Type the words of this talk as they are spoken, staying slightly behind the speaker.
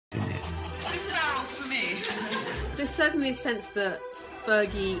There's certainly a sense that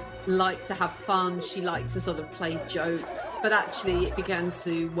Fergie liked to have fun, she liked to sort of play jokes, but actually it began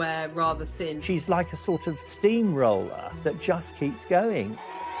to wear rather thin. She's like a sort of steamroller that just keeps going.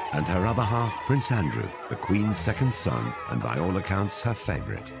 And her other half, Prince Andrew, the Queen's second son, and by all accounts her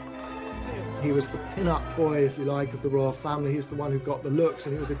favourite. He was the pin-up boy, if you like, of the royal family. He was the one who got the looks,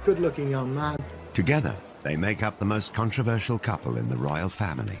 and he was a good-looking young man. Together, they make up the most controversial couple in the royal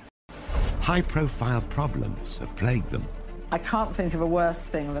family. High-profile problems have plagued them. I can't think of a worse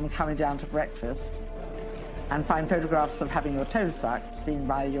thing than coming down to breakfast and find photographs of having your toes sucked seen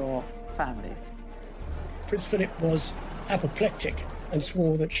by your family. Prince Philip was apoplectic and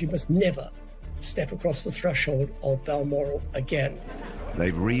swore that she must never step across the threshold of Balmoral again.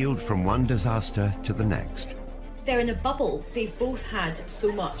 They've reeled from one disaster to the next. They're in a bubble. They've both had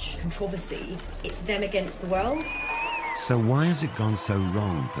so much controversy. It's them against the world. So why has it gone so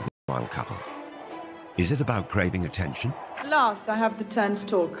wrong for the royal couple? Is it about craving attention? At last, I have the turn to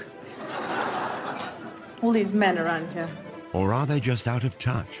talk. All these men around here. Or are they just out of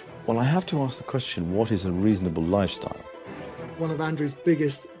touch? Well, I have to ask the question, what is a reasonable lifestyle? One of Andrew's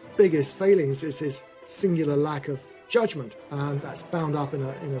biggest failings is his singular lack of judgment, and that's bound up in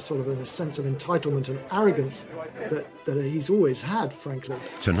a sense of entitlement and arrogance that he's always had, frankly.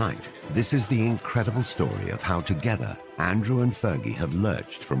 Tonight, this is the incredible story of how together Andrew and Fergie have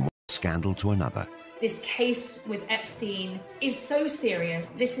lurched from one scandal to another. This case with Epstein is so serious.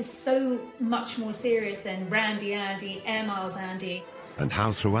 This is so much more serious than Randy Andy, Air Miles Andy. And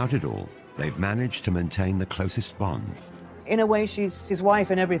how throughout it all, they've managed to maintain the closest bond. In a way, she's his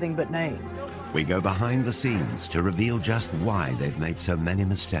wife in everything but name. We go behind the scenes to reveal just why they've made so many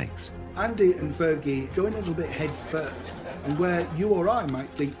mistakes. Andy and Fergie go in a little bit head first, and where you or I might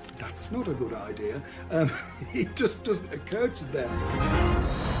think that's not a good idea, it just doesn't occur to them.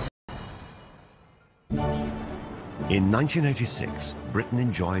 In 1986, Britain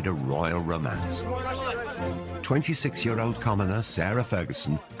enjoyed a royal romance. 26-year-old commoner Sarah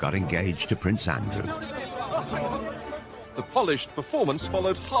Ferguson got engaged to Prince Andrew. The polished performance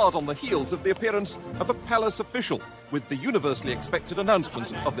followed hard on the heels of the appearance of a palace official with the universally expected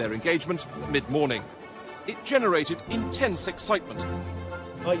announcement of their engagement mid-morning. It generated intense excitement.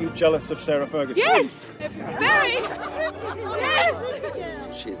 Are you jealous of Sarah Ferguson? Yes! Very!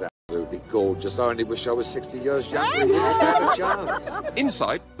 Yes! She's absolutely gorgeous. I only wish I was 60 years younger. You wouldn't stand a chance.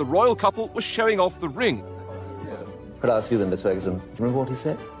 Inside, the royal couple was showing off the ring. Could I ask you then, Miss Ferguson, do you remember what he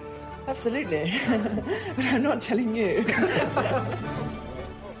said? Absolutely. But I'm not telling you.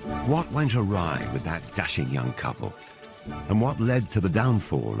 What went awry with that dashing young couple? And what led to the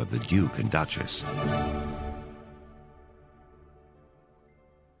downfall of the Duke and Duchess?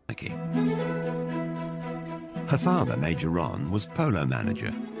 Her father, Major Ron, was polo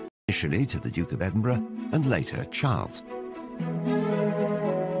manager, initially to the Duke of Edinburgh and later Charles.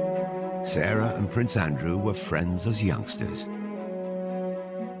 Sarah and Prince Andrew were friends as youngsters.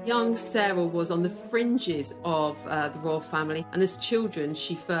 Young Sarah was on the fringes of the royal family, and as children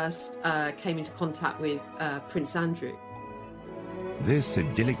she first came into contact with Prince Andrew. This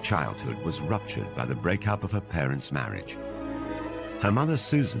idyllic childhood was ruptured by the breakup of her parents' marriage. Her mother,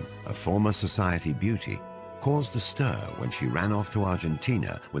 Susan, a former society beauty, caused a stir when she ran off to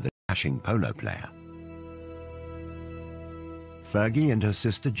Argentina with a dashing polo player. Fergie and her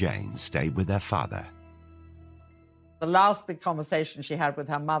sister Jane stayed with their father. The last big conversation she had with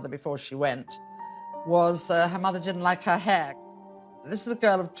her mother before she went was her mother didn't like her hair. This is a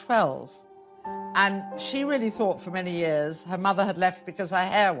girl of 12, and she really thought for many years her mother had left because her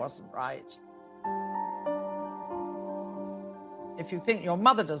hair wasn't right. If you think your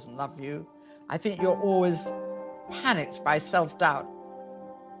mother doesn't love you, I think you're always panicked by self-doubt.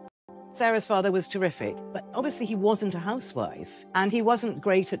 Sarah's father was terrific, but obviously he wasn't a housewife, and he wasn't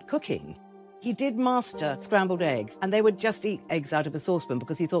great at cooking. He did master scrambled eggs, and they would just eat eggs out of a saucepan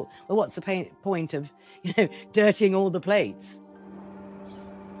because he thought, well, what's the point of, dirtying all the plates?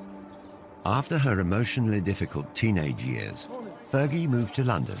 After her emotionally difficult teenage years, Fergie moved to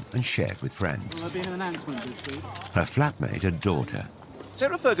London and shared with friends. Will there be an announcement this week? Her flatmate and daughter.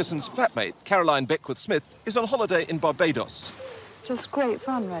 Sarah Ferguson's flatmate, Caroline Beckworth-Smith, is on holiday in Barbados. Just great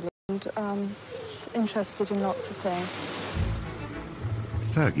fun, really, and interested in lots of things.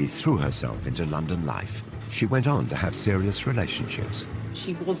 Fergie threw herself into London life. She went on to have serious relationships.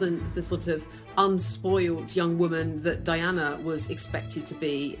 She wasn't the sort of unspoiled young woman that Diana was expected to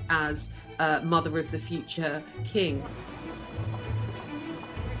be as mother of the future king.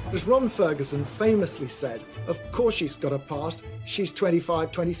 As Ron Ferguson famously said, of course she's got a past. She's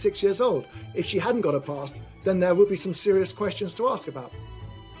 25, 26 years old. If she hadn't got a past, then there would be some serious questions to ask about.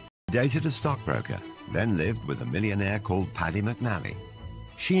 Dated a stockbroker, then lived with a millionaire called Paddy McNally.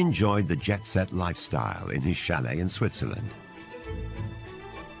 She enjoyed the jet-set lifestyle in his chalet in Switzerland.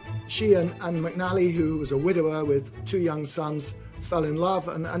 She and McNally, who was a widower with 2 young sons, fell in love,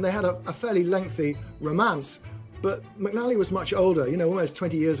 and they had a fairly lengthy romance. But McNally was much older, almost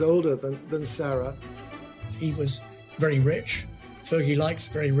 20 years older than Sarah. He was very rich. Fergie likes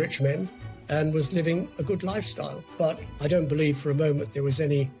very rich men and was living a good lifestyle. But I don't believe for a moment there was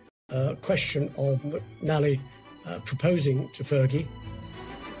any question of McNally proposing to Fergie.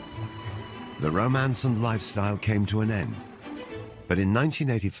 The romance and lifestyle came to an end. But in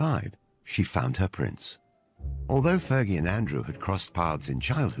 1985, she found her prince. Although Fergie and Andrew had crossed paths in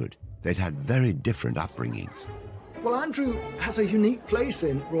childhood, they'd had very different upbringings. Well, Andrew has a unique place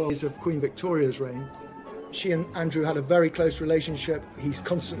in royals of Queen Victoria's reign. She and Andrew had a very close relationship. He's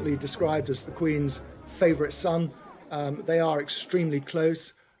constantly described as the Queen's favourite son. They are extremely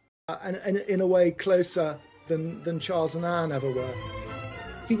close, and in a way closer than Charles and Anne ever were.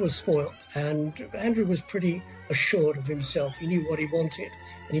 He was spoilt, and Andrew was pretty assured of himself. He knew what he wanted,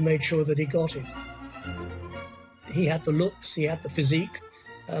 and he made sure that he got it. He had the looks, he had the physique,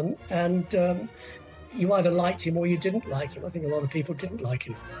 and you either liked him or you didn't like him. I think a lot of people didn't like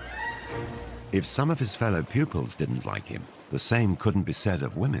him. If some of his fellow pupils didn't like him, the same couldn't be said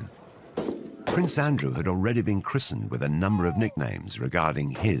of women. Prince Andrew had already been christened with a number of nicknames regarding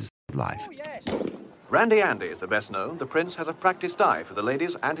his life. Randy Andy is the best known. The prince has a practiced eye for the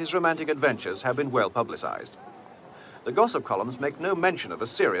ladies, and his romantic adventures have been well publicised. The gossip columns make no mention of a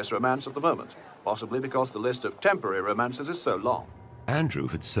serious romance at the moment, possibly because the list of temporary romances is so long. Andrew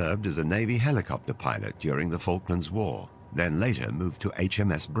had served as a Navy helicopter pilot during the Falklands War, then later moved to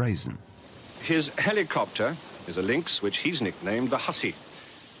HMS Brazen. His helicopter is a Lynx, which he's nicknamed the Hussy,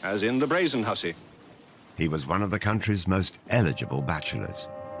 as in the Brazen Hussy. He was one of the country's most eligible bachelors.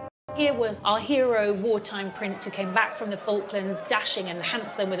 Here was our hero wartime prince who came back from the Falklands, dashing and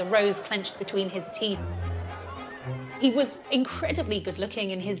handsome with a rose clenched between his teeth. He was incredibly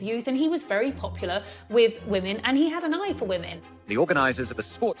good-looking in his youth, and he was very popular with women, and he had an eye for women. The organisers of the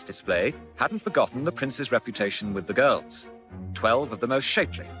sports display hadn't forgotten the prince's reputation with the girls. 12 of the most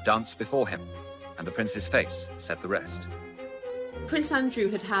shapely danced before him, and the prince's face said the rest. Prince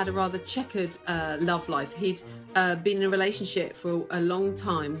Andrew had had a rather checkered love life. He'd been in a relationship for a long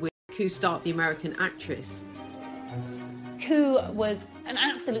time with Koo Stark, the American actress. Koo was an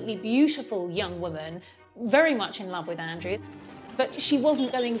absolutely beautiful young woman, very much in love with Andrew, but she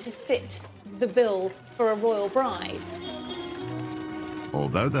wasn't going to fit the bill for a royal bride.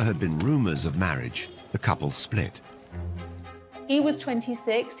 Although there had been rumours of marriage, the couple split. He was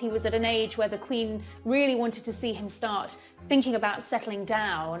 26, he was at an age where the Queen really wanted to see him start thinking about settling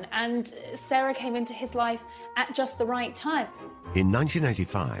down, and Sarah came into his life at just the right time. In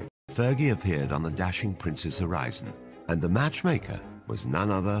 1985, Fergie appeared on the dashing prince's horizon, and the matchmaker was none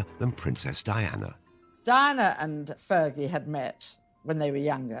other than Princess Diana. Diana and Fergie had met when they were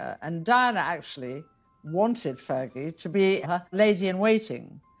younger, and Diana actually wanted Fergie to be her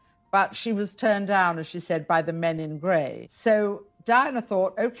lady-in-waiting, but she was turned down, as she said, by the men in grey. So Diana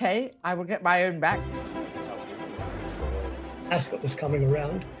thought, OK, I will get my own back. Ascot was coming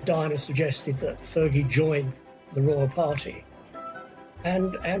around. Diana suggested that Fergie join the royal party,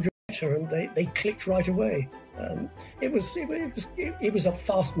 and Andrew met her, and they clicked right away. It was a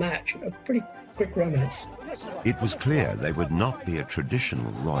fast match, a pretty quick romance. It was clear they would not be a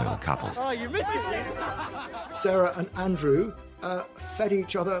traditional royal couple. Oh, you missed it. Sarah and Andrew fed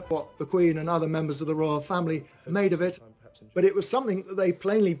each other what the Queen and other members of the royal family made of it, but it was something that they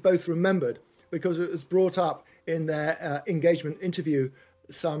plainly both remembered because it was brought up in their engagement interview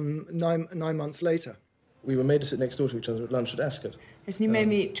some nine months later. We were made to sit next door to each other at lunch at Ascot. Yes, and you made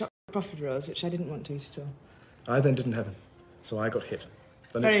me eat chocolate profit rolls, which I didn't want to eat at all. I then didn't have him, so I got hit.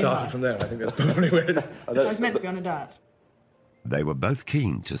 Then Very it started hard. from there. I think that's probably where it... I was meant to be on a diet. They were both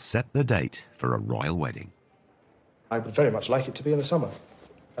keen to set the date for a royal wedding. I would very much like it to be in the summer.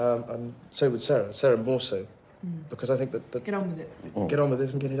 And so would Sarah. Sarah more so. Because I think that... Get on with it. Get on with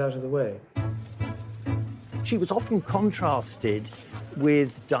it and get it out of the way. She was often contrasted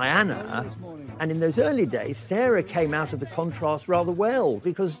with Diana, and in those early days, Sarah came out of the contrast rather well,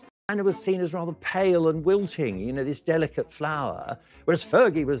 because Diana was seen as rather pale and wilting, you know, this delicate flower, whereas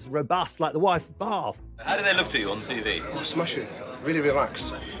Fergie was robust like the wife of Bath. How do they look to you on TV? Oh, smashing. Really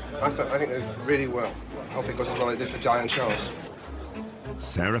relaxed. I think they did really well. I hope it goes as well as they did for Di and Charles.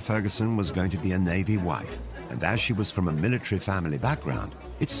 Sarah Ferguson was going to be a Navy wife, and as she was from a military family background,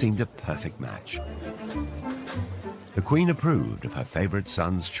 it seemed a perfect match. The Queen approved of her favourite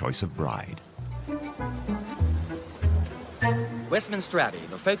son's choice of bride. Westminster Abbey,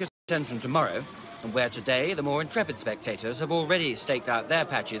 the focus attention tomorrow, and where today the more intrepid spectators have already staked out their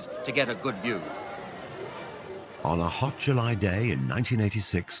patches to get a good view. On a hot July day in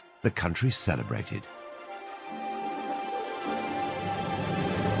 1986, the country celebrated.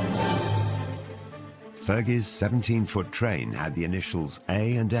 Fergie's 17-foot train had the initials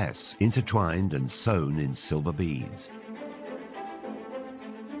A and S intertwined and sewn in silver beads.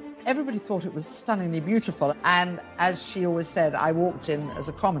 Everybody thought it was stunningly beautiful, and as she always said, I walked in as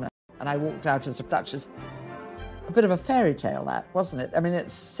a commoner and I walked out as a Duchess. A bit of a fairy tale, that, wasn't it? I mean,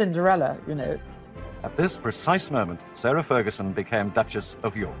 it's Cinderella, you know. At this precise moment, Sarah Ferguson became Duchess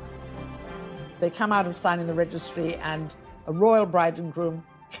of York. They come out of signing the registry and a royal bride and groom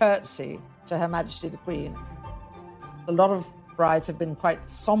curtsy to Her Majesty the Queen. A lot of brides have been quite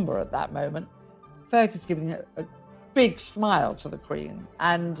sombre at that moment. Fergie's giving a big smile to the Queen,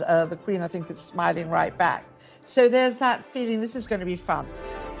 and the Queen, I think, is smiling right back. So there's that feeling this is going to be fun.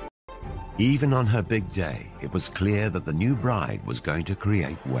 Even on her big day, it was clear that the new bride was going to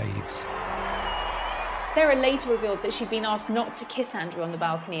create waves. Sarah later revealed that she'd been asked not to kiss Andrew on the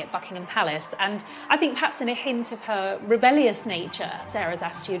balcony at Buckingham Palace, and I think perhaps in a hint of her rebellious nature, Sarah's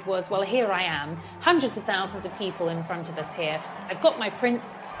attitude was, well, here I am, hundreds of thousands of people in front of us here. I've got my prince,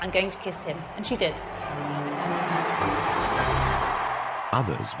 I'm going to kiss him. And she did.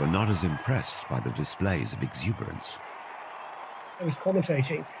 Others were not as impressed by the displays of exuberance. I was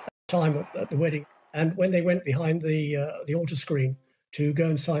commentating at the time at the wedding, and when they went behind the altar screen to go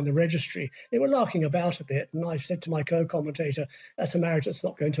and sign the registry, they were larking about a bit, and I said to my co-commentator, that's a marriage that's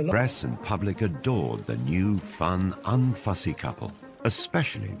not going to last. Press and public adored the new, fun, unfussy couple,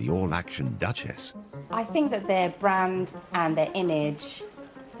 especially the all-action Duchess. I think that their brand and their image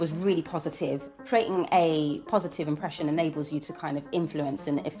was really positive. Creating a positive impression enables you to kind of influence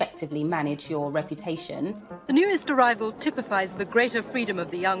and effectively manage your reputation. The newest arrival typifies the greater freedom of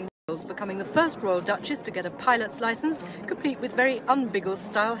the young royals, becoming the first royal duchess to get a pilot's licence, complete with very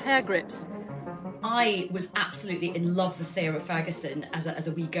un-Biggles-style hair grips. I was absolutely in love with Sarah Ferguson as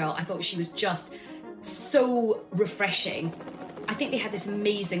a wee girl. I thought she was just so refreshing. I think they had this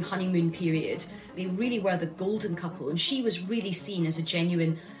amazing honeymoon period. They really were the golden couple, and she was really seen as a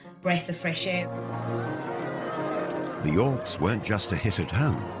genuine breath of fresh air. The Yorks weren't just a hit at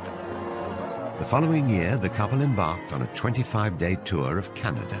home. The following year, the couple embarked on a 25-day tour of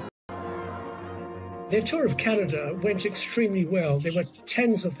Canada. Their tour of Canada went extremely well. There were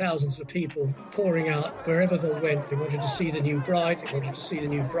tens of thousands of people pouring out wherever they went. They wanted to see the new bride, they wanted to see the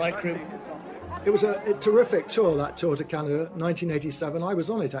new bridegroom. It was a terrific tour, that tour to Canada, 1987. I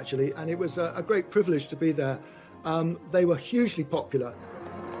was on it, actually, and it was a great privilege to be there. They were hugely popular.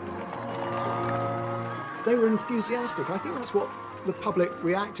 They were enthusiastic. I think that's what the public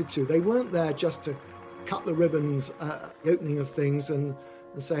reacted to. They weren't there just to cut the ribbons at the opening of things and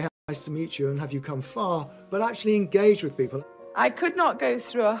say, nice to meet you and have you come far, but actually engage with people. I could not go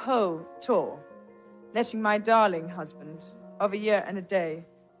through a whole tour, letting my darling husband of a year and a day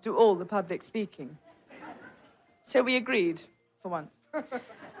do all the public speaking. So we agreed, for once,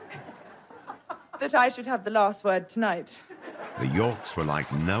 that I should have the last word tonight. The Yorks were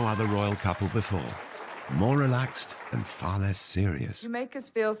like no other royal couple before, more relaxed and far less serious. You make us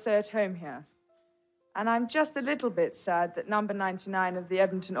feel so at home here. And I'm just a little bit sad that number 99 of the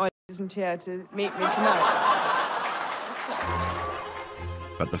Edmonton Oilers isn't here to meet me tonight.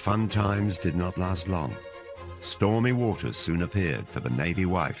 But the fun times did not last long. Stormy waters soon appeared for the Navy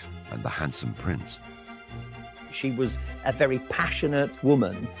wife and the handsome prince. She was a very passionate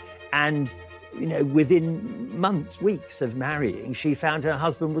woman, and, you know, within months, weeks of marrying, she found her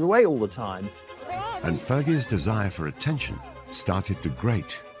husband was away all the time. And Fergie's desire for attention started to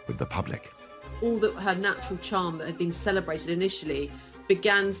grate with the public. All that her natural charm that had been celebrated initially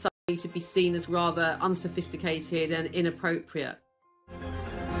began suddenly to be seen as rather unsophisticated and inappropriate.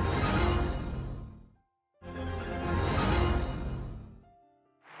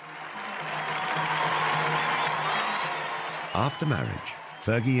 After marriage,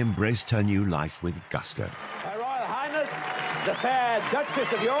 Fergie embraced her new life with gusto. Her Royal Highness, the fair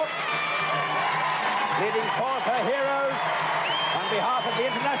Duchess of York, leading forth her heroes on behalf of the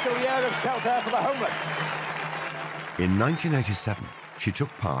International Year of Shelter for the Homeless. In 1987, she took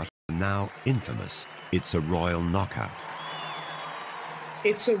part in the now infamous It's a Royal Knockout.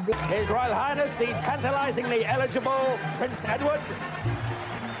 His Royal Highness, the tantalisingly eligible Prince Edward.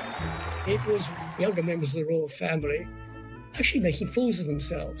 It was younger members of the royal family actually making fools of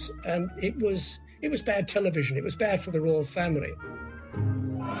themselves, and it was bad television. It was bad for the royal family.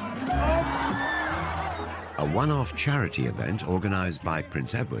 A one-off charity event organised by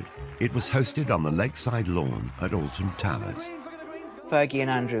Prince Edward, it was hosted on the lakeside lawn at Alton Towers. Fergie and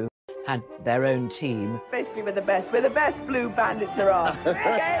Andrew had their own team. Basically, we're the best. We're the best blue bandits there are.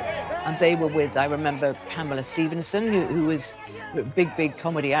 And they were with, I remember, Pamela Stephenson, who was a big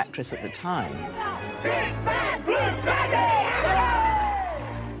comedy actress at the time.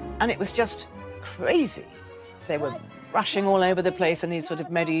 And it was just crazy. They were rushing all over the place in these sort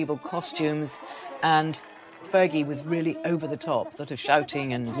of medieval costumes, and Fergie was really over the top, sort of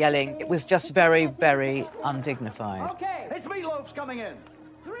shouting and yelling. It was just very, very undignified. Okay, it's Meatloaf's coming in.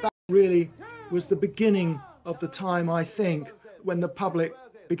 That really was the beginning of the time, I think, when the public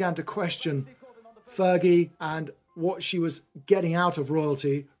began to question Fergie and what she was getting out of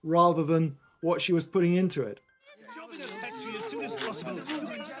royalty rather than what she was putting into it.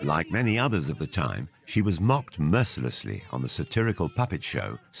 Like many others of the time, she was mocked mercilessly on the satirical puppet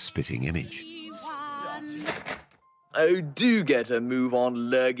show Spitting Image. Oh, do get a move on,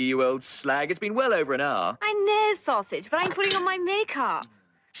 Lurgy, you old slag. It's been well over an hour. I know, sausage, but I'm putting on my makeup.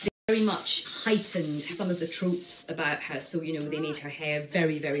 They very much heightened some of the tropes about her. So, you know, they made her hair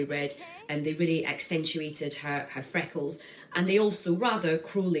very, very red, and they really accentuated her freckles. And they also, rather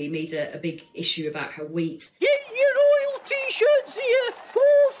cruelly, made a big issue about her weight. Get your royal T-shirts here. 4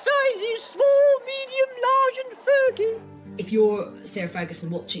 sizes, small, medium, large and Fergie. If you're Sarah Ferguson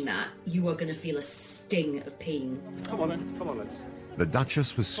watching that, you are going to feel a sting of pain. Come on then, come on, lads. The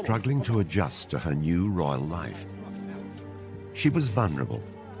Duchess was struggling to adjust to her new royal life. She was vulnerable,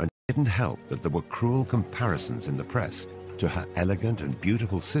 and it didn't help that there were cruel comparisons in the press to her elegant and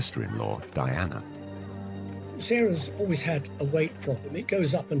beautiful sister-in-law, Diana. Sarah's always had a weight problem. It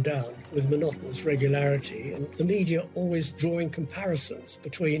goes up and down with monotonous regularity, and the media always drawing comparisons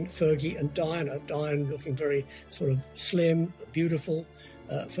between Fergie and Diana. Diana looking very sort of slim, beautiful.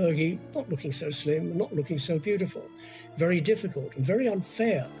 Fergie not looking so slim, not looking so beautiful. Very difficult and very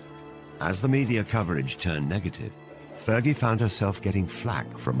unfair. As the media coverage turned negative, Fergie found herself getting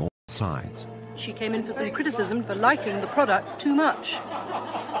flack from all sides. She came in for some criticism for liking the product too much.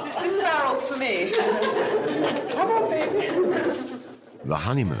 This barrel's for me. Come on, baby. The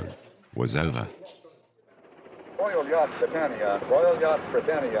honeymoon was over. Royal Yacht Britannia, Royal Yacht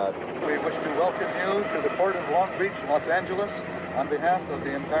Britannia. We wish to welcome you to the port of Long Beach, Los Angeles, on behalf of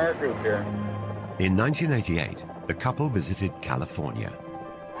the entire group here. In 1988, the couple visited California.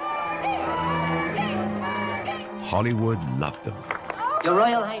 Hollywood loved them. Your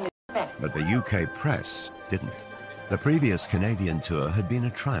Royal Highness. But the UK press didn't. The previous Canadian tour had been a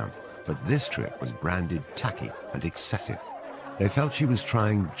triumph, but this trip was branded tacky and excessive. They felt she was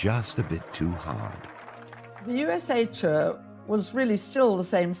trying just a bit too hard. The USA tour was really still the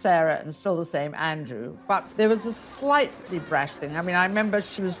same Sarah and still the same Andrew, but there was a slightly brash thing. I mean, I remember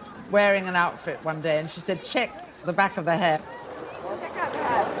she was wearing an outfit one day and she said, check the back of the hair. Check out the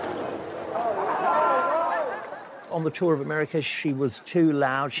hat. On the tour of America, she was too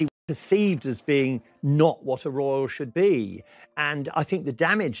loud. She was perceived as being not what a royal should be. And I think the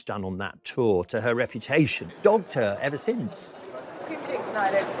damage done on that tour to her reputation dogged her ever since. Cream cakes and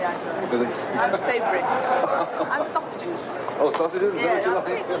I don't see eye to eye. I'm savoury. I'm sausages. Oh, sausages? Yeah,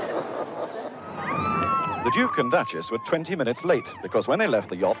 The Duke and Duchess were 20 minutes late because when they left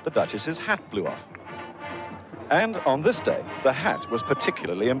the yacht, the Duchess's hat blew off. And on this day, the hat was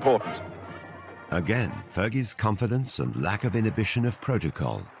particularly important. Again, Fergie's confidence and lack of inhibition of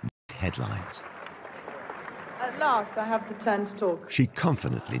protocol made headlines. At last, I have the turn to talk. She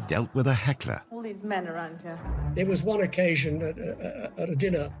confidently dealt with a heckler. All these men around here. There was one occasion at a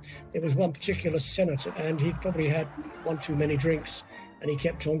dinner, there was one particular senator, and he'd probably had one too many drinks, and he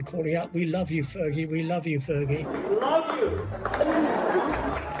kept on calling out, "We love you, Fergie, we love you, Fergie. Love you!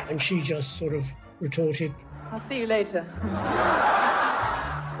 And she just sort of retorted. I'll see you later.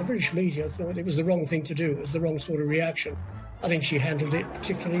 The British media thought it was the wrong thing to do. It was the wrong sort of reaction. I think she handled it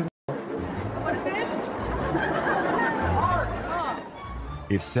particularly well. What is it?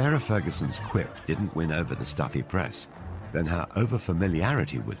 If Sarah Ferguson's quip didn't win over the stuffy press, then her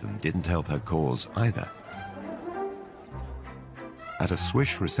over-familiarity with them didn't help her cause either. At a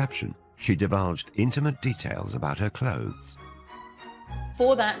swish reception, she divulged intimate details about her clothes.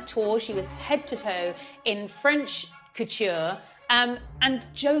 For that tour, she was head to toe in French couture, and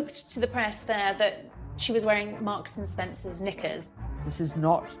joked to the press there that she was wearing Marks and Spencer's knickers. This is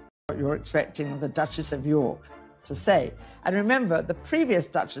not what you're expecting the Duchess of York to say. And remember, the previous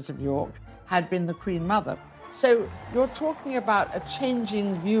Duchess of York had been the Queen Mother. So you're talking about a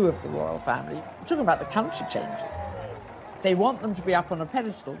changing view of the royal family. You're talking about the country changing. They want them to be up on a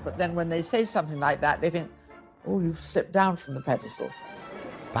pedestal, but then when they say something like that, they think, oh, you've slipped down from the pedestal.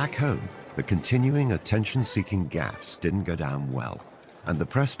 Back home, the continuing attention-seeking gaffes didn't go down well, and the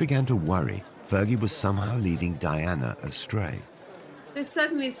press began to worry Fergie was somehow leading Diana astray. There's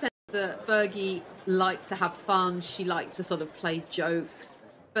certainly a sense that Fergie liked to have fun. She liked to sort of play jokes.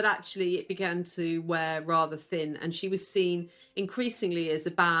 But actually it began to wear rather thin, and she was seen increasingly as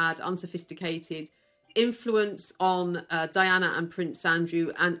a bad, unsophisticated influence on Diana and Prince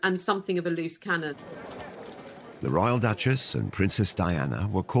Andrew, and something of a loose cannon. The Royal Duchess and Princess Diana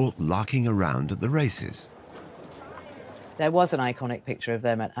were caught larking around at the races. There was an iconic picture of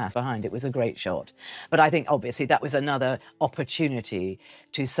them at Ascot behind. It was a great shot. But I think, obviously, that was another opportunity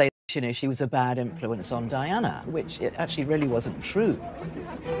to say, you know, she was a bad influence on Diana, which it actually really wasn't true.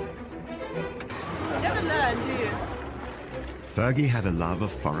 Never learn, do you? Fergie had a love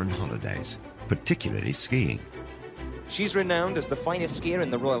of foreign holidays, particularly skiing. She's renowned as the finest skier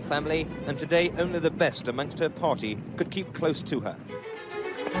in the royal family, and today only the best amongst her party could keep close to her.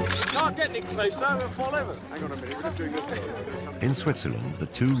 Can't get any closer, we'll fall over. Hang on a minute, we're just doing this thing. In Switzerland, the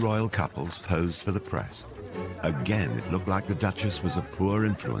two royal couples posed for the press. Again, it looked like the Duchess was a poor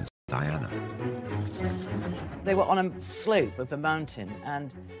influence on Diana. They were on a slope of a mountain,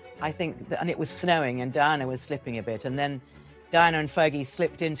 and I think and it was snowing, and Diana was slipping a bit, and then Diana and Fergie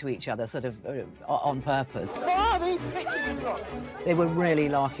slipped into each other, sort of on purpose. They were really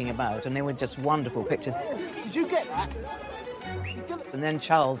larking about, and they were just wonderful pictures. Did you get that? And then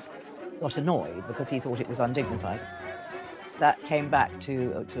Charles got annoyed because he thought it was undignified. That came back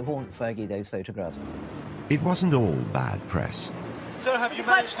to haunt Fergie, those photographs. It wasn't all bad press. So have you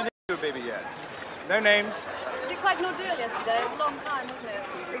managed to name your baby yet? No names? Was it quite an ordeal yesterday? It was a long time, wasn't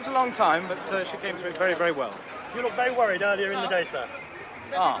it? It was a long time, but she came to it very, very well. You looked very worried earlier in the day, sir.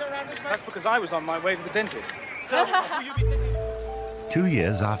 Ah, that's because I was on my way to the dentist. So, 2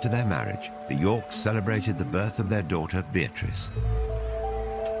 years after their marriage, the Yorks celebrated the birth of their daughter, Beatrice.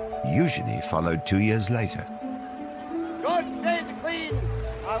 Eugenie followed 2 years later. God save the Queen!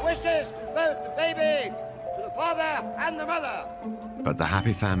 Our wishes to both the baby, to the father and the mother. But the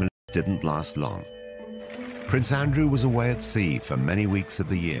happy family didn't last long. Prince Andrew was away at sea for many weeks of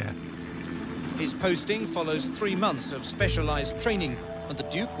the year. His posting follows 3 months of specialised training, and the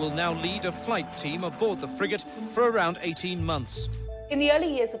Duke will now lead a flight team aboard the frigate for around 18 months. In the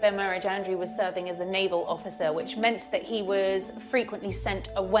early years of their marriage, Andrew was serving as a naval officer, which meant that he was frequently sent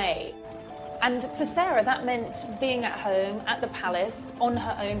away. And for Sarah, that meant being at home, at the palace, on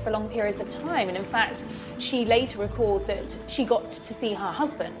her own for long periods of time. And in fact, she later recalled that she got to see her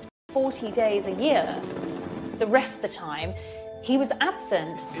husband 40 days a year. The rest of the time, he was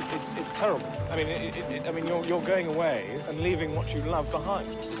absent. It's terrible. I mean, you're going away and leaving what you love behind.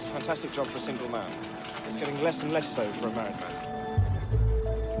 It's a fantastic job for a single man. It's getting less and less so for a married man.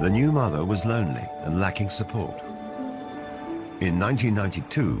 The new mother was lonely and lacking support. In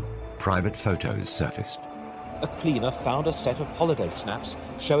 1992, private photos surfaced. A cleaner found a set of holiday snaps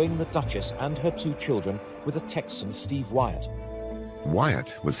showing the Duchess and her 2 children with a Texan, Steve Wyatt.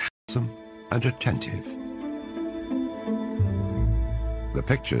 Wyatt was handsome and attentive. The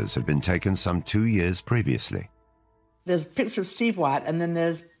pictures had been taken some 2 years previously. There's a picture of Steve Wyatt, and then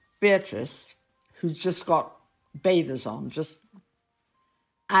there's Beatrice, who's just got bathers on,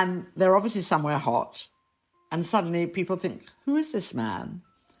 and they're obviously somewhere hot. And suddenly people think, who is this man?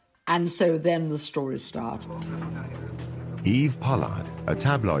 And so then the stories start. Eve Pollard, a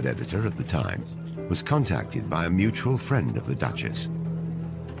tabloid editor at the time, was contacted by a mutual friend of the Duchess.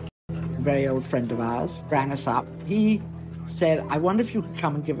 A very old friend of ours rang us up. He said, I wonder if you could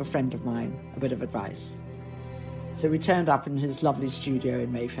come and give a friend of mine a bit of advice. So we turned up in his lovely studio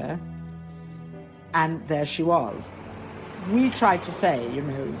in Mayfair, and there she was. We tried to say, you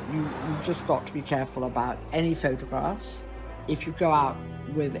know, you've just got to be careful about any photographs. If you go out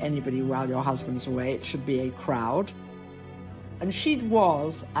with anybody while your husband's away, it should be a crowd. And she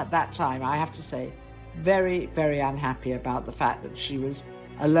was, at that time, I have to say, very, very unhappy about the fact that she was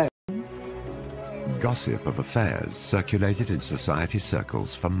alone. Gossip of affairs circulated in society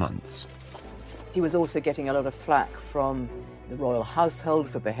circles for months. He was also getting a lot of flack from the royal household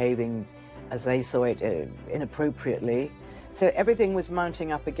for behaving, as they saw it, inappropriately. So everything was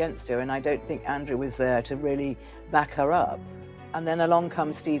mounting up against her, and I don't think Andrew was there to really back her up. And then along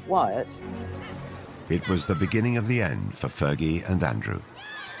comes Steve Wyatt. It was the beginning of the end for Fergie and Andrew.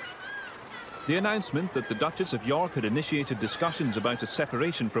 The announcement that the Duchess of York had initiated discussions about a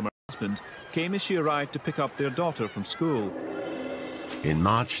separation from her husband came as she arrived to pick up their daughter from school. In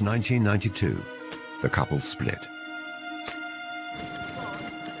March 1992, the couple split.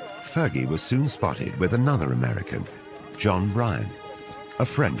 Fergie was soon spotted with another American, John Bryan, a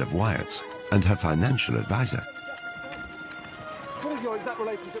friend of Wyatt's and her financial advisor.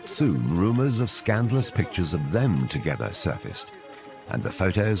 Soon, rumours of scandalous pictures of them together surfaced, and the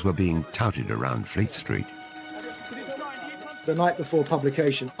photos were being touted around Fleet Street. The night before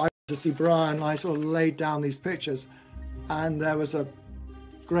publication, I went To see Brian and I sort of laid down these pictures, and there was a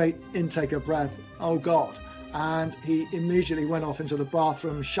great intake of breath. Oh God. And he immediately went off into the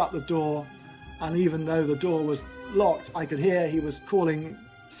bathroom, shut the door, and even though the door was locked, I could hear he was calling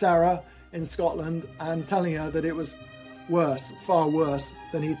Sarah in Scotland and telling her that it was worse, far worse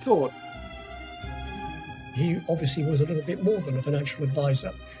than he thought. He obviously was a little bit more than a financial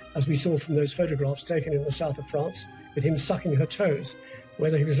advisor, as we saw from those photographs taken in the south of France with him sucking her toes.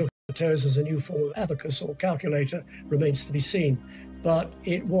 Whether he was looking at her toes as a new form of abacus or calculator remains to be seen. But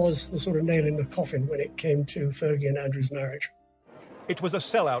it was the sort of nail in the coffin when it came to Fergie and Andrew's marriage. It was a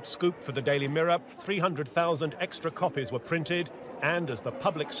sellout scoop for the Daily Mirror. 300,000 extra copies were printed, and as the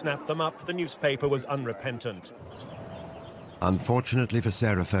public snapped them up, the newspaper was unrepentant. Unfortunately for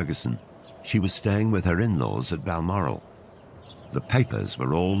Sarah Ferguson, she was staying with her in-laws at Balmoral. The papers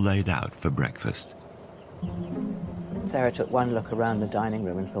were all laid out for breakfast. Sarah took one look around the dining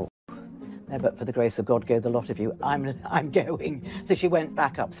room and thought, no, but for the grace of God, go the lot of you. I'm going. So she went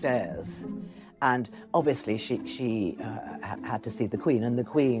back upstairs. And obviously she had to see the Queen. And the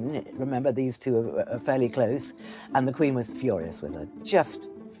Queen, remember, these two are fairly close, and the Queen was furious with her, just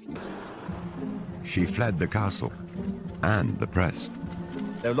furious. She fled the castle and the press.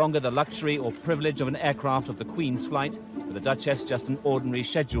 No longer the luxury or privilege of an aircraft of the Queen's flight, for the Duchess just an ordinary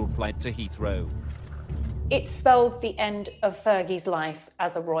scheduled flight to Heathrow. It spelled the end of Fergie's life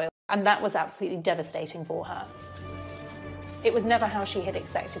as a royal, and that was absolutely devastating for her. It was never how she had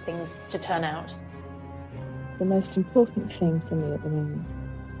expected things to turn out. The most important thing for me at the moment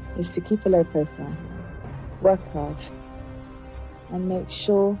is to keep a low profile, work hard, and make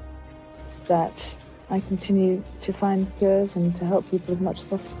sure that I continue to find cures and to help people as much as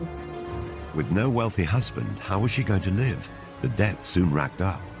possible. With no wealthy husband, how was she going to live? The debt soon racked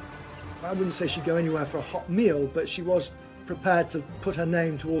up. I wouldn't say she'd go anywhere for a hot meal, but she was prepared to put her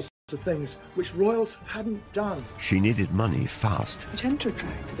name to all sorts of things which royals hadn't done. She needed money fast. I tend to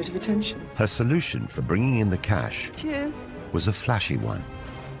attract a bit of attention. Her solution for bringing in the cash Cheers. was a flashy one.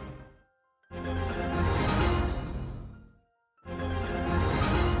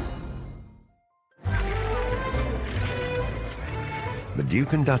 The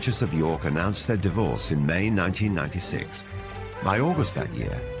Duke and Duchess of York announced their divorce in May 1996. By August that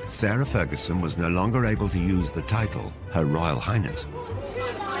year, Sarah Ferguson was no longer able to use the title Her Royal Highness.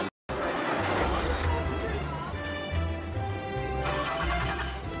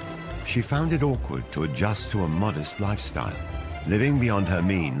 She found it awkward to adjust to a modest lifestyle. Living beyond her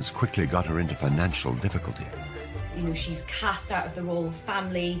means quickly got her into financial difficulty. You know, she's cast out of the royal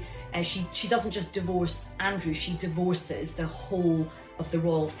family. She doesn't just divorce Andrew, she divorces the whole of the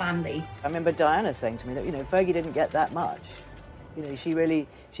royal family. I remember Diana saying to me that, you know, Fergie didn't get that much. You know, she really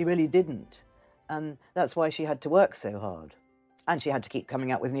didn't. And that's why she had to work so hard. And she had to keep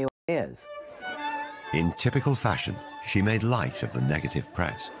coming out with new ideas. In typical fashion, she made light of the negative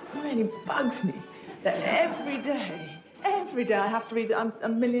press. It really bugs me that every day I have to read that I'm a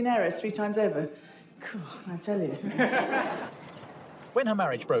millionaire 3 times over. Cool, I tell you. When her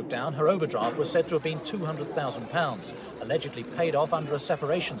marriage broke down, her overdraft was said to have been £200,000, allegedly paid off under a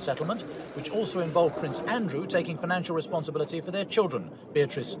separation settlement, which also involved Prince Andrew taking financial responsibility for their children,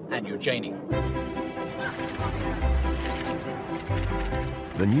 Beatrice and Eugenie.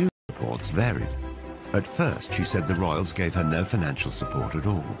 The news reports varied. At first, she said the royals gave her no financial support at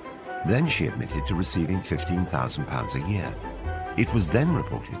all. Then she admitted to receiving £15,000 a year. It was then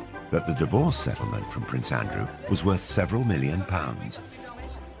reported that the divorce settlement from Prince Andrew was worth several £1 million.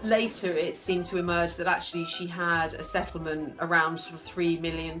 Later, it seemed to emerge that actually she had a settlement around sort of £3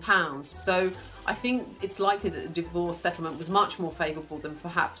 million. So I think it's likely that the divorce settlement was much more favourable than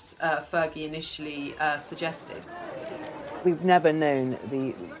perhaps Fergie initially suggested. We've never known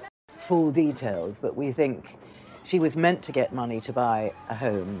the full details, but we think she was meant to get money to buy a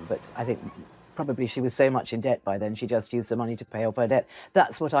home, but I think probably she was so much in debt by then she just used the money to pay off her debt.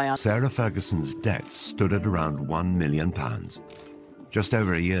 That's what I understand. Sarah Ferguson's debts stood at around £1 million. Just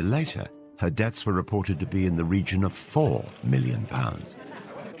over a year later, her debts were reported to be in the region of £4 million.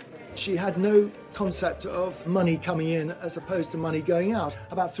 She had no concept of money coming in as opposed to money going out.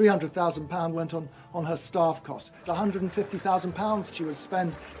 About £300,000 went on her staff costs. £150,000 she would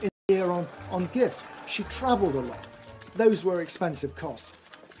spend in a year on gift. She travelled a lot. Those were expensive costs.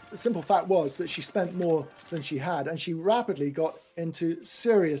 The simple fact was that she spent more than she had, and she rapidly got into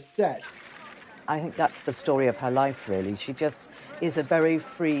serious debt. I think that's the story of her life, really. She just is a very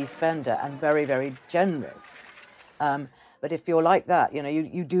free spender and very, very generous. But if you're like that, you know,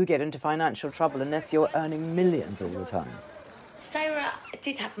 you do get into financial trouble unless you're earning millions all the time. Sarah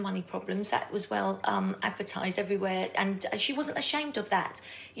did have money problems. That was well advertised everywhere, and she wasn't ashamed of that.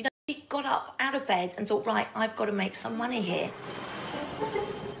 You know, She got up out of bed and thought, right, I've got to make some money here.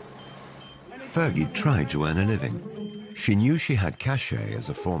 Fergie tried to earn a living. She knew she had cachet as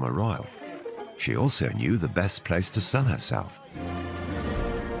a former royal. She also knew the best place to sell herself.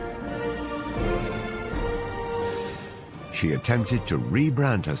 She attempted to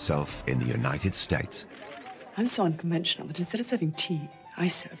rebrand herself in the United States. I'm so unconventional that instead of serving tea, I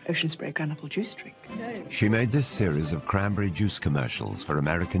serve ocean spray granule juice drink. She made this series of cranberry juice commercials for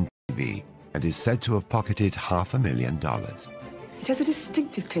American TV and is said to have pocketed $500,000. It has a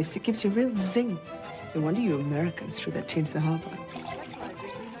distinctive taste that gives you a real zing. No wonder you Americans threw that tea into the harbour.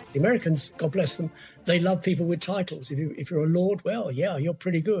 The Americans, God bless them, they love people with titles. If you're a lord, well, yeah, you're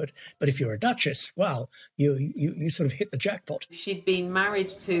pretty good. But if you're a duchess, wow, you sort of hit the jackpot. She'd been married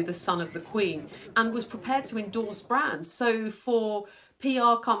to the son of the Queen and was prepared to endorse brands. So for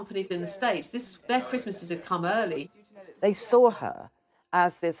PR companies in the States, their Christmases had come early. They saw her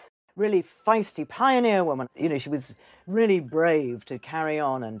as this really feisty pioneer woman. You know, she was really brave to carry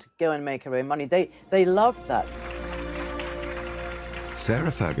on and go and make her own money. They loved that.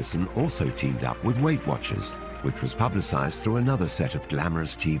 Sarah Ferguson also teamed up with Weight Watchers, which was publicised through another set of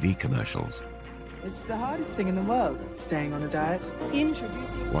glamorous TV commercials. It's the hardest thing in the world, staying on a diet.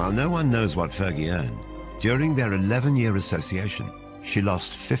 While no one knows what Fergie earned, during their 11-year association, she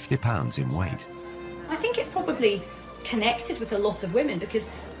lost 50 pounds in weight. I think it probably connected with a lot of women because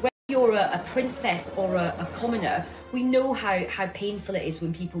when you're a princess or a commoner, we know how painful it is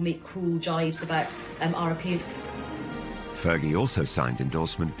when people make cruel jibes about our appearance. Fergie also signed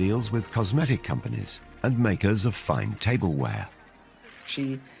endorsement deals with cosmetic companies and makers of fine tableware.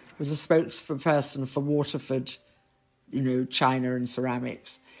 She was a spokesperson for Waterford, you know, china and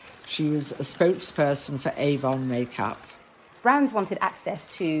ceramics. She was a spokesperson for Avon makeup. Brands wanted access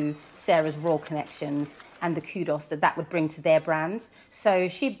to Sarah's royal connections and the kudos that would bring to their brands. So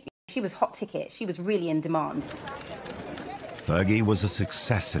she was hot ticket. She was really in demand. Fergie was a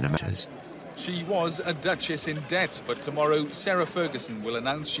success in Americas. She was a duchess in debt, but tomorrow Sarah Ferguson will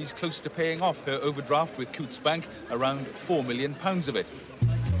announce she's close to paying off her overdraft with Coutts Bank, around £4 million of it.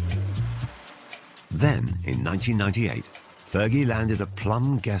 Then, in 1998, Fergie landed a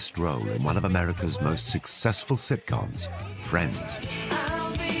plum guest role in one of America's most successful sitcoms, Friends.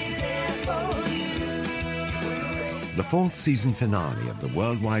 The fourth season finale of the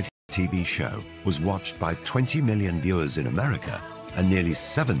worldwide TV show was watched by 20 million viewers in America and nearly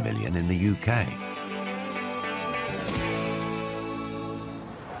 7 million in the UK.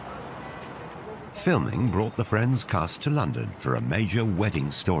 Filming brought the Friends cast to London for a major wedding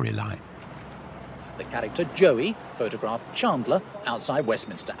storyline. The character Joey photographed Chandler outside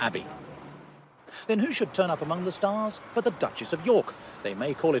Westminster Abbey. Then who should turn up among the stars but the Duchess of York? They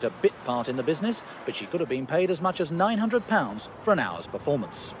may call it a bit part in the business, but she could have been paid as much as £900 for an hour's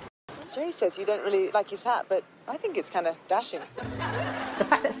performance. Jay says you don't really like his hat, but I think it's kind of dashing. The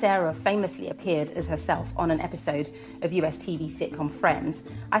fact that Sarah famously appeared as herself on an episode of US TV sitcom Friends,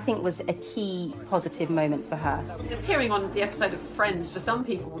 I think was a key positive moment for her. Appearing on the episode of Friends for some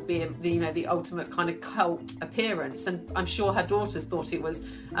people would be the ultimate kind of cult appearance, and I'm sure her daughters thought it was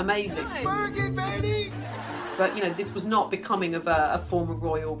amazing. Fergie, baby! But, this was not becoming of a former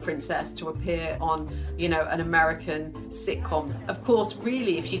royal princess to appear on, an American sitcom. Of course,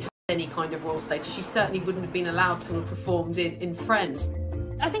 really, if she'd had any kind of royal status, she certainly wouldn't have been allowed to have performed in Friends.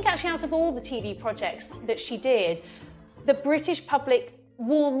 I think actually out of all the TV projects that she did, the British public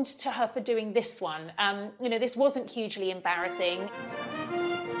warmed to her for doing this one. This wasn't hugely embarrassing.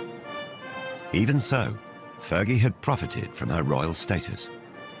 Even so, Fergie had profited from her royal status.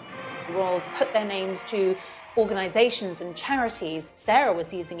 The royals put their names to organisations and charities. Sarah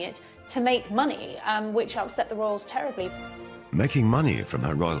was using it to make money, which upset the royals terribly. Making money from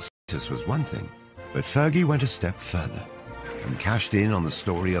her royal status was one thing, but Fergie went a step further and cashed in on the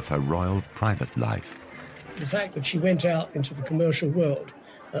story of her royal private life. The fact that she went out into the commercial world,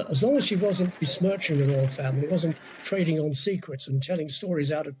 as long as she wasn't besmirching the royal family, wasn't trading on secrets and telling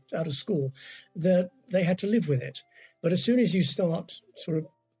stories out of school, that they had to live with it. But as soon as you start sort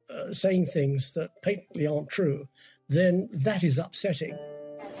of saying things that patently aren't true, then that is upsetting.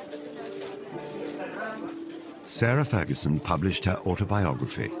 Sarah Ferguson published her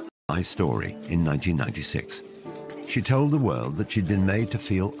autobiography, My Story, in 1996. She told the world that she'd been made to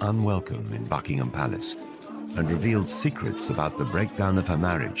feel unwelcome in Buckingham Palace and revealed secrets about the breakdown of her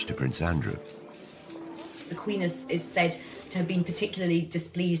marriage to Prince Andrew. The Queen is said to have been particularly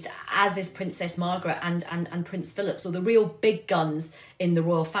displeased, as is Princess Margaret and Prince Philip. So the real big guns in the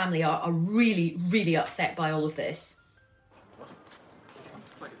royal family are really, really upset by all of this.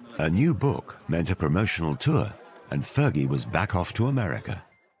 A new book meant a promotional tour, and Fergie was back off to America.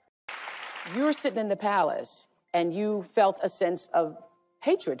 You're sitting in the palace and you felt a sense of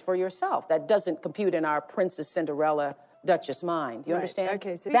hatred for yourself. That doesn't compute in our Princess Cinderella Duchess mind. You understand?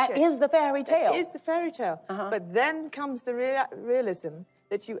 Okay, so that is the fairy tale. That is the fairy tale. But then comes the realism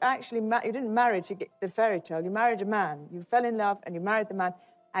that you actually you didn't marry to get the fairy tale. You married a man. You fell in love and you married the man,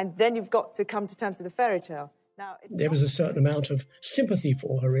 and then you've got to come to terms with the fairy tale. Now, there was a certain amount of sympathy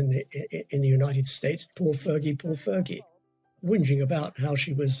for her in the United States. Poor Fergie, whinging about how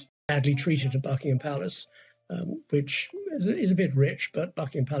she was badly treated at Buckingham Palace, which is a bit rich, but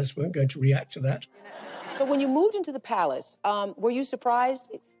Buckingham Palace weren't going to react to that. So when you moved into the palace, were you surprised?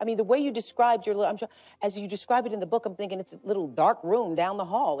 I mean, the way you described your, as you describe it in the book, I'm thinking it's a little dark room down the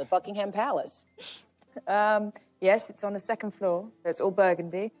hall at Buckingham Palace. Yes, it's on the second floor. It's all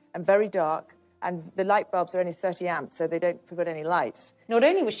burgundy and very dark. And the light bulbs are only 30 amps, so they don't put any light. Not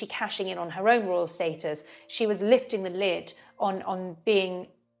only was she cashing in on her own royal status, she was lifting the lid on being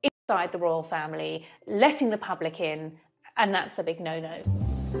inside the royal family, letting the public in, and that's a big no-no.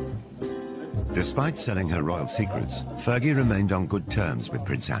 Despite selling her royal secrets, Fergie remained on good terms with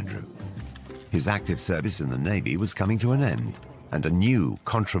Prince Andrew. His active service in the Navy was coming to an end, and a new,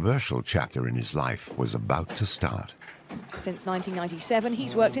 controversial chapter in his life was about to start. Since 1997,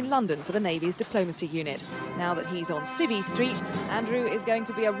 he's worked in London for the Navy's diplomacy unit. Now that he's on Civvy Street, Andrew is going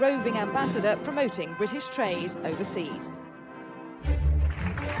to be a roving ambassador promoting British trade overseas.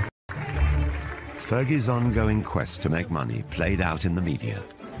 Fergie's ongoing quest to make money played out in the media.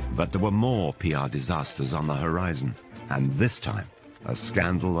 But there were more PR disasters on the horizon, and this time, a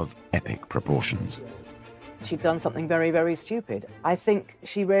scandal of epic proportions. She'd done something very, very stupid. I think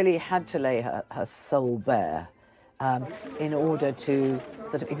she really had to lay her soul bare in order to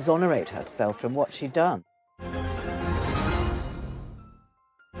sort of exonerate herself from what she'd done.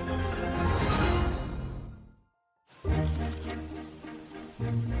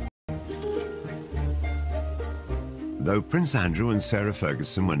 Though Prince Andrew and Sarah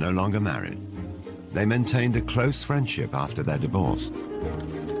Ferguson were no longer married, they maintained a close friendship after their divorce.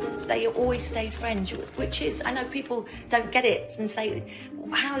 They always stayed friends, which is, I know people don't get it and say,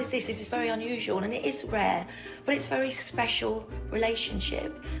 how is this? This is very unusual, and it is rare, but it's a very special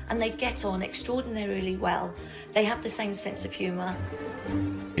relationship, and they get on extraordinarily well. They have the same sense of humour.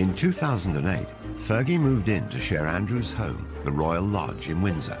 In 2008, Fergie moved in to share Andrew's home, the Royal Lodge in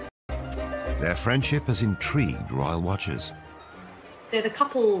Windsor. Their friendship has intrigued royal watchers. They're the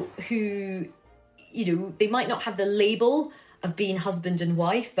couple who, they might not have the label of being husband and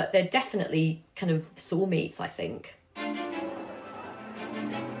wife, but they're definitely kind of soulmates, I think.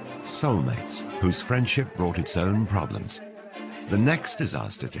 Soulmates, whose friendship brought its own problems. The next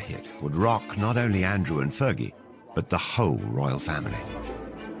disaster to hit would rock not only Andrew and Fergie, but the whole royal family.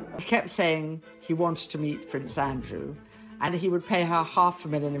 He kept saying he wanted to meet Prince Andrew, and he would pay her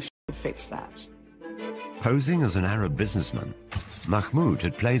 $500,000 if she could fix that. Posing as an Arab businessman, Mahmoud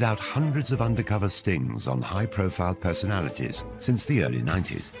had played out hundreds of undercover stings on high-profile personalities since the early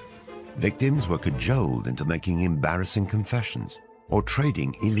 90s. Victims were cajoled into making embarrassing confessions or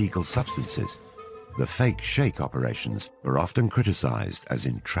trading illegal substances. The fake sheikh operations were often criticized as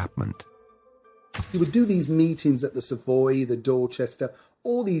entrapment. He would do these meetings at the Savoy, the Dorchester,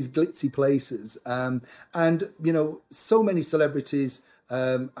 all these glitzy places. And, so many celebrities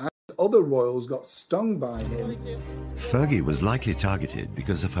and other royals got stung by him. Fergie was likely targeted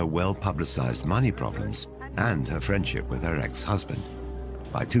because of her well-publicized money problems and her friendship with her ex-husband.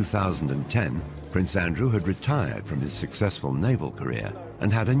 By 2010, Prince Andrew had retired from his successful naval career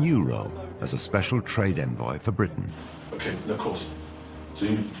and had a new role as a special trade envoy for Britain. Okay, of course. So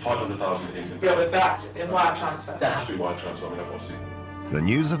you 500,000 in England. Yeah, but that's in wire transfer. That has to be wire transfer, I mean, obviously. The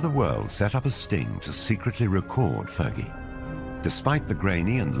News of the World set up a sting to secretly record Fergie. Despite the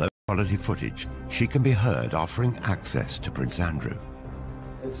grainy and low-quality footage, she can be heard offering access to Prince Andrew.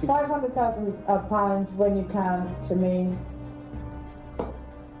 £500,000 when you can, to me,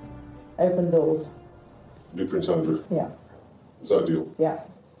 open doors. New Prince Andrew? Yeah. Is that a deal? Yeah.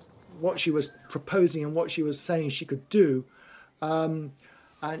 What she was proposing and what she was saying she could do, and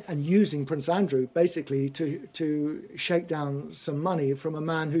using Prince Andrew basically to shake down some money from a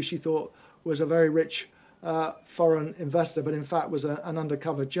man who she thought was a very rich foreign investor, but in fact was an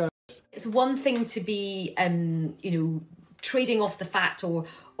undercover journalist. It's one thing to be, trading off the fact or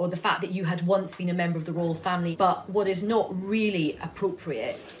the fact that you had once been a member of the royal family, but what is not really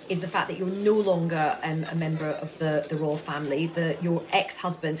appropriate is the fact that you're no longer a member of the royal family, that your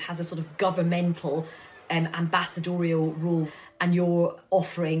ex-husband has a sort of governmental ambassadorial role, and you're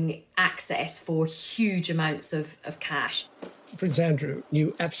offering access for huge amounts of cash. Prince Andrew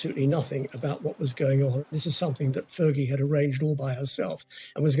knew absolutely nothing about what was going on. This is something that Fergie had arranged all by herself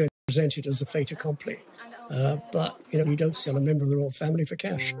and was going to presented as a fait accompli. But, you don't sell a member of the royal family for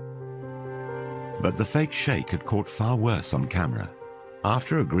cash. But the fake sheikh had caught far worse on camera.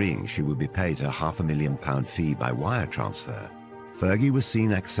 After agreeing she would be paid a £500,000 fee by wire transfer, Fergie was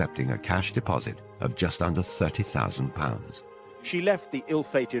seen accepting a cash deposit of just under £30,000. She left the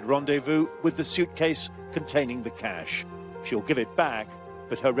ill-fated rendezvous with the suitcase containing the cash. She'll give it back,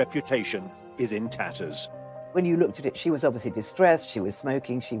 but her reputation is in tatters. When you looked at it, she was obviously distressed, she was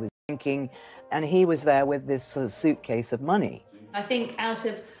smoking, she was drinking, and he was there with this sort of suitcase of money. I think out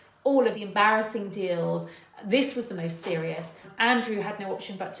of all of the embarrassing deals, this was the most serious. Andrew had no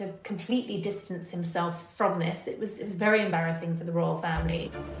option but to completely distance himself from this. It was very embarrassing for the royal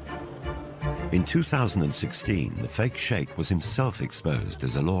family. In 2016, the fake sheikh was himself exposed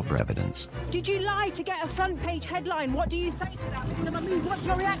as a law for evidence. Did you lie to get a front-page headline? What do you say to that, Mr. Mahmood? What's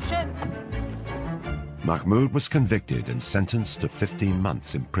your reaction? Mahmoud was convicted and sentenced to 15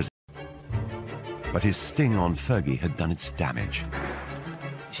 months in prison. But his sting on Fergie had done its damage.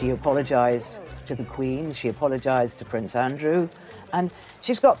 She apologised to the Queen, she apologised to Prince Andrew, and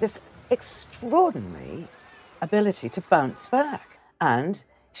she's got this extraordinary ability to bounce back. And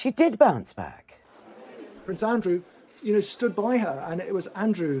she did bounce back. Prince Andrew, stood by her, and it was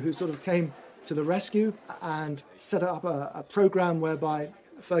Andrew who sort of came to the rescue and set up a programme whereby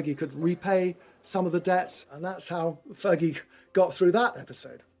Fergie could repay some of the debts, and that's how Fergie got through that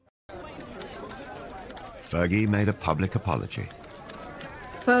episode. Fergie made a public apology.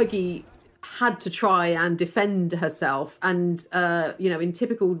 Fergie had to try and defend herself, and in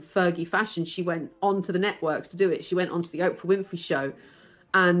typical Fergie fashion, she went onto the networks to do it. She went onto the Oprah Winfrey Show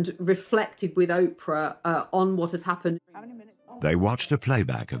and reflected with Oprah on what had happened. They watched a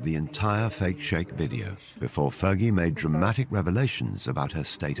playback of the entire fake sheikh video before Fergie made dramatic revelations about her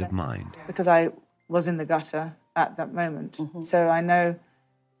state of mind. Because I was in the gutter at that moment. So I know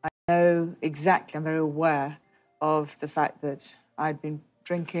exactly, I'm very aware of the fact that I'd been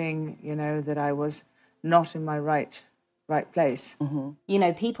drinking, that I was not in my right place.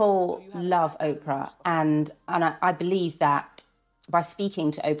 People love Oprah, and I believe that by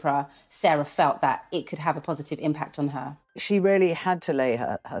speaking to Oprah, Sarah felt that it could have a positive impact on her. She really had to lay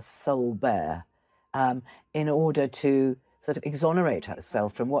her soul bare in order to sort of exonerate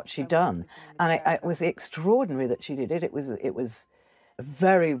herself from what she'd done. And it was extraordinary that she did it. It was a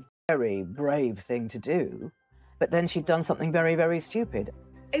very, very brave thing to do. But then she'd done something very, very stupid.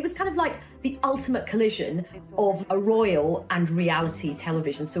 It was kind of like the ultimate collision of a royal and reality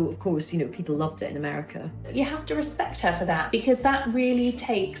television. So, of course, people loved it in America. You have to respect her for that, because that really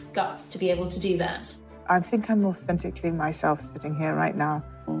takes guts to be able to do that. I think I'm authentically myself sitting here right now,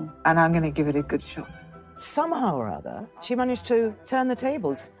 and I'm going to give it a good shot. Somehow or other, she managed to turn the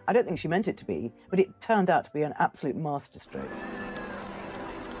tables. I don't think she meant it to be, but it turned out to be an absolute masterstroke.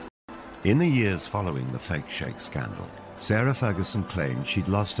 In the years following the fake sheikh scandal, Sarah Ferguson claimed she'd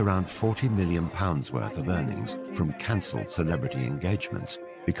lost around £40 million worth of earnings from cancelled celebrity engagements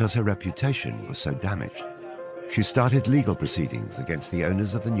because her reputation was so damaged. She started legal proceedings against the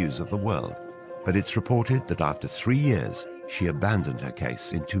owners of the News of the World, but it's reported that after 3 years, she abandoned her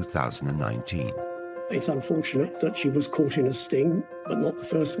case in 2019. It's unfortunate that she was caught in a sting, but not the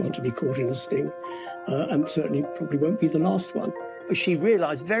first one to be caught in a sting, and certainly probably won't be the last one. She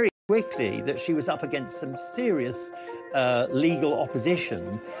realised very quickly that she was up against some serious legal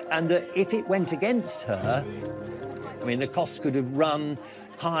opposition, and that if it went against her, the costs could have run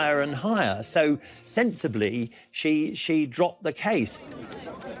higher and higher. So sensibly, she dropped the case.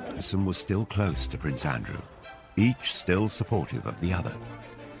 Ferguson was still close to Prince Andrew, each still supportive of the other.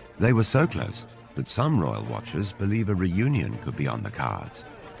 They were so close that some royal watchers believe a reunion could be on the cards.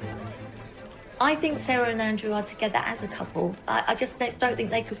 I think Sarah and Andrew are together as a couple. I just don't think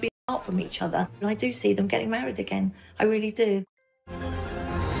they could be apart from each other. I do see them getting married again. I really do.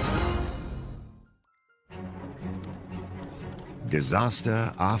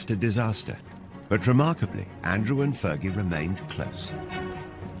 Disaster after disaster. But remarkably, Andrew and Fergie remained close.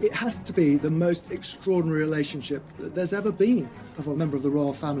 It has to be the most extraordinary relationship that there's ever been of a member of the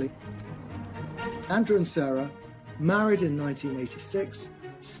royal family. Andrew and Sarah married in 1986,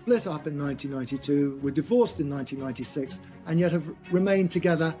 split up in 1992, were divorced in 1996, and yet have remained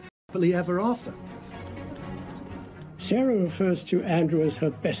together happily ever after. Sarah refers to Andrew as her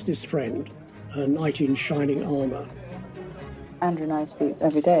bestest friend, her knight in shining armour. Andrew and I speak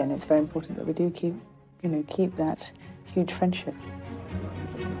every day, and it's very important that we do keep that huge friendship.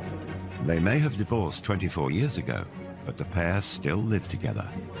 They may have divorced 24 years ago, but the pair still live together.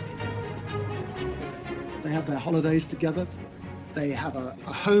 They have their holidays together. They have a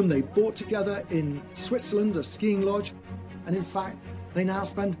home they bought together in Switzerland, a skiing lodge. And in fact, they now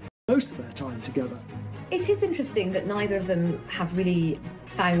spend most of their time together. It is interesting that neither of them have really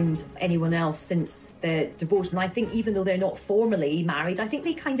found anyone else since their divorce. And I think even though they're not formally married, I think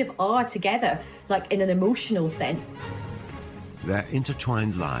they kind of are together, like in an emotional sense. Their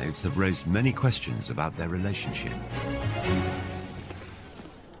intertwined lives have raised many questions about their relationship.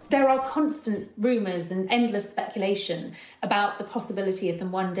 There are constant rumours and endless speculation about the possibility of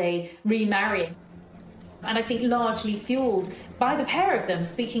them one day remarrying. And I think largely fuelled by the pair of them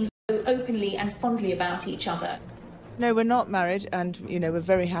speaking so openly and fondly about each other. No, we're not married, and, you know, we're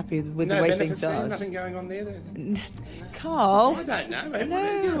very happy with the way things are. Nothing going on there? Carl? I don't know.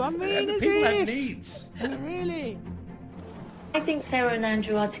 No, I mean, as people have if. needs. Really? I think Sarah and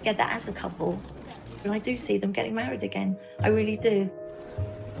Andrew are together as a couple. And I do see them getting married again. I really do.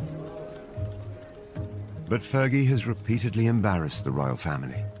 But Fergie has repeatedly embarrassed the royal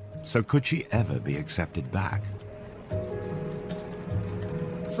family. So could she ever be accepted back?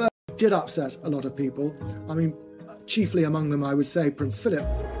 Fergie did upset a lot of people. I mean, chiefly among them, I would say, Prince Philip.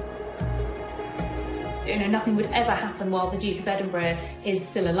 You know, nothing would ever happen while the Duke of Edinburgh is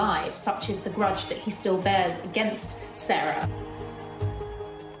still alive. Such is the grudge that he still bears against Sarah.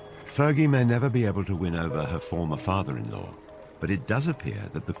 Fergie may never be able to win over her former father-in-law, but it does appear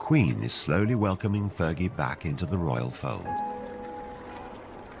that the Queen is slowly welcoming Fergie back into the royal fold.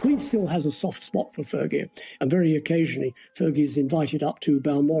 Queen still has a soft spot for Fergie, and very occasionally Fergie's invited up to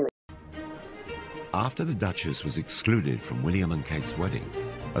Balmoral. After the Duchess was excluded from William and Kate's wedding,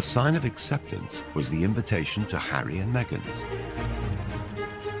 a sign of acceptance was the invitation to Harry and Meghan's.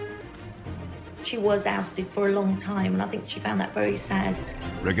 She was ousted for a long time, and I think she found that very sad.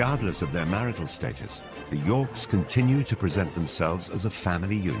 Regardless of their marital status, the Yorks continue to present themselves as a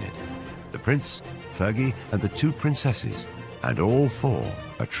family unit. The Prince, Fergie, and the two princesses, and all four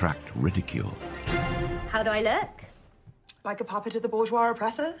attract ridicule. How do I look? Like a puppet of the bourgeois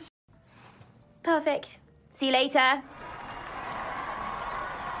oppressors? Perfect. See you later.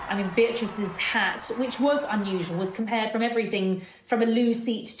 I mean, Beatrice's hat, which was unusual, was compared from everything from a loo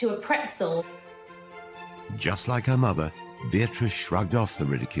seat to a pretzel. Just like her mother, Beatrice shrugged off the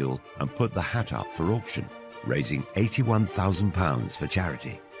ridicule and put the hat up for auction, raising £81,000 for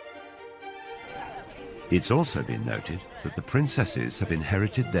charity. It's also been noted that the princesses have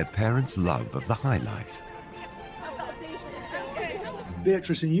inherited their parents' love of the high life.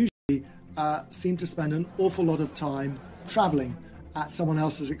 Beatrice and usually seem to spend an awful lot of time travelling at someone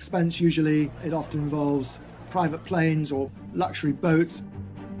else's expense. Usually it often involves private planes or luxury boats.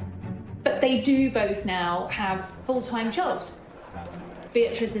 But they do both now have full-time jobs.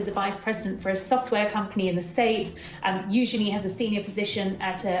 Beatrice is a vice president for a software company in the States and usually has a senior position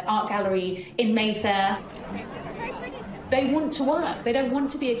at an art gallery in Mayfair. They want to work. They don't want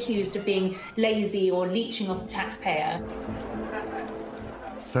to be accused of being lazy or leeching off the taxpayer.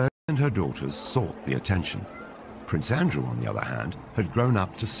 Fergie and her daughters sought the attention. Prince Andrew, on the other hand, had grown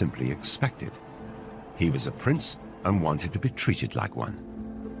up to simply expect it. He was a prince and wanted to be treated like one.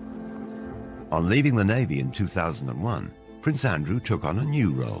 On leaving the Navy in 2001, Prince Andrew took on a new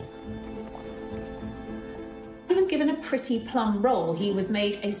role. He was given a pretty plum role. He was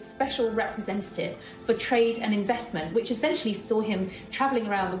made a special representative for trade and investment, which essentially saw him travelling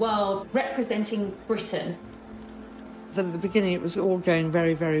around the world representing Britain. At the beginning, it was all going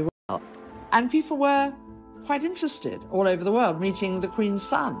very, very well. And people were quite interested all over the world, meeting the Queen's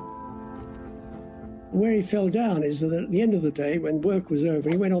son. Where he fell down is that at the end of the day, when work was over,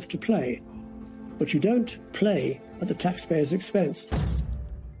 he went off to play. But you don't play at the taxpayer's expense.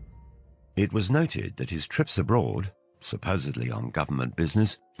 It was noted that his trips abroad, supposedly on government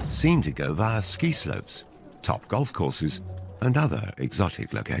business, seemed to go via ski slopes, top golf courses, and other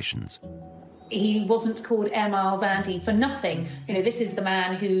exotic locations. He wasn't called Air Miles Andy for nothing. You know, this is the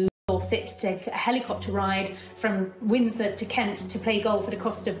man who saw fit to take a helicopter ride from Windsor to Kent to play golf at a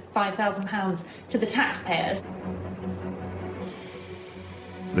cost of £5,000 to the taxpayers.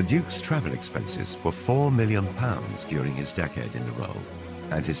 The Duke's travel expenses were £4 million during his decade in the role,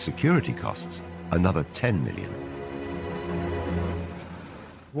 and his security costs another £10 million.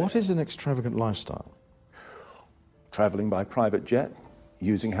 What is an extravagant lifestyle? Travelling by private jet,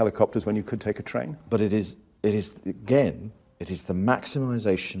 using helicopters when you could take a train. But it is again, it is the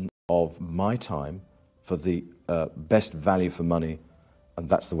maximisation of my time for the best value for money, and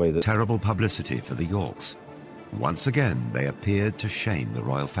that's the way that... Terrible publicity for the Yorks. Once again, they appeared to shame the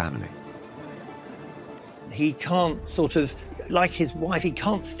royal family. He can't sort of, like his wife, he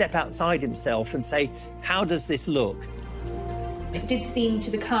can't step outside himself and say, how does this look? It did seem to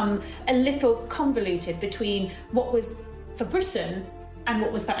become a little convoluted between what was for Britain and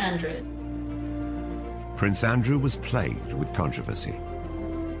what was for Andrew. Prince Andrew was plagued with controversy.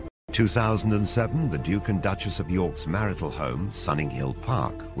 2007, the Duke and Duchess of York's marital home, Sunninghill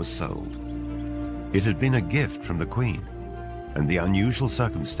Park, was sold. It had been a gift from the Queen, and the unusual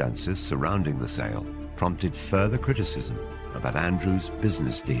circumstances surrounding the sale prompted further criticism about Andrew's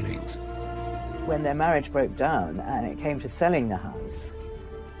business dealings. When their marriage broke down and it came to selling the house,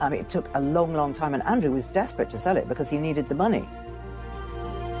 it took a long, long time, and Andrew was desperate to sell it because he needed the money.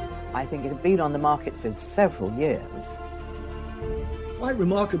 I think it had been on the market for several years. Quite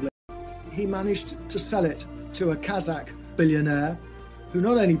remarkably, he managed to sell it to a Kazakh billionaire who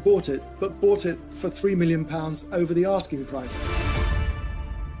not only bought it, but bought it for £3 million over the asking price.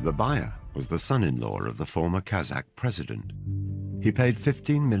 The buyer was the son-in-law of the former Kazakh president. He paid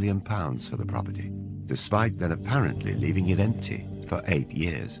 £15 million for the property, despite then apparently leaving it empty for 8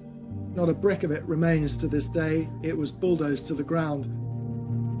 years. Not a brick of it remains to this day. It was bulldozed to the ground.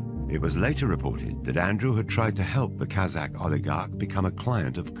 It was later reported that Andrew had tried to help the Kazakh oligarch become a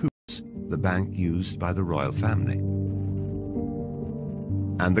client of Coutts, the bank used by the royal family.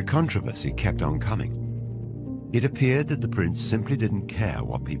 And the controversy kept on coming. It appeared that the prince simply didn't care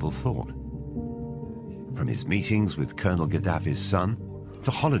what people thought. From his meetings with Colonel Gaddafi's son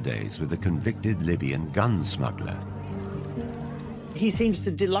to holidays with a convicted Libyan gun smuggler. He seems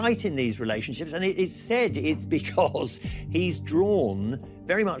to delight in these relationships, and it's said it's because he's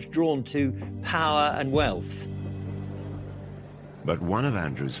very much drawn to power and wealth. But one of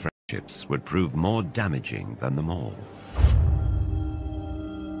Andrew's friendships would prove more damaging than them all.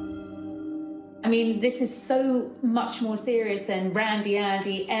 I mean, this is so much more serious than Randy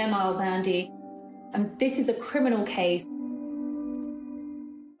Andy, Air Miles Andy. And this is a criminal case.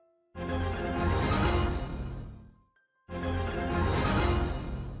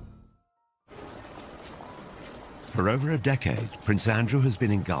 For over a decade, Prince Andrew has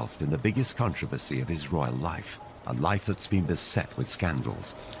been engulfed in the biggest controversy of his royal life, a life that's been beset with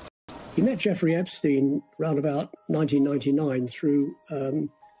scandals. He met Jeffrey Epstein around about 1999 through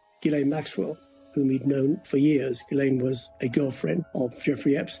Ghislaine Maxwell, whom he'd known for years. Ghislaine was a girlfriend of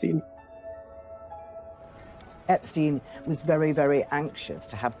Jeffrey Epstein. Epstein was very, very anxious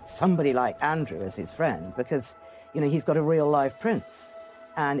to have somebody like Andrew as his friend because, he's got a real-life prince.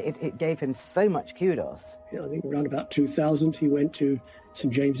 And it gave him so much kudos. I think around about 2000, he went to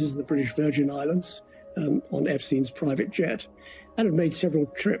St. James's in the British Virgin Islands on Epstein's private jet and had made several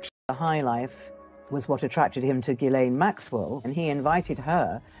trips. The high life was what attracted him to Ghislaine Maxwell, and he invited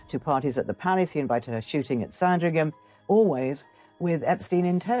her to parties at the Palace. He invited her shooting at Sandringham, always with Epstein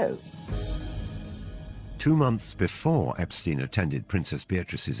in tow. 2 months before Epstein attended Princess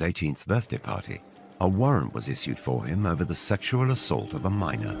Beatrice's 18th birthday party, a warrant was issued for him over the sexual assault of a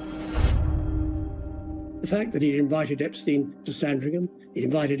minor. The fact that he'd invited Epstein to Sandringham, he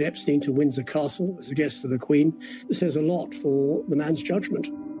invited Epstein to Windsor Castle as a guest of the Queen, says a lot for the man's judgment.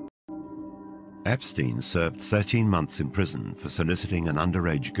 Epstein served 13 months in prison for soliciting an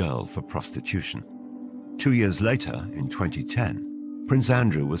underage girl for prostitution. 2 years later, in 2010, Prince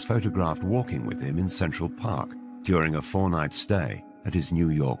Andrew was photographed walking with him in Central Park during a 4-night stay at his New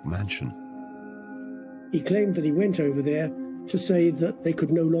York mansion. He claimed that he went over there to say that they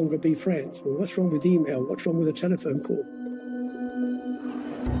could no longer be friends. Well, what's wrong with email? What's wrong with a telephone call?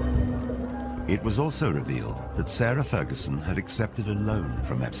 It was also revealed that Sarah Ferguson had accepted a loan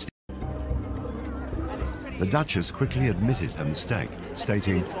from Epstein. The Duchess quickly admitted her mistake,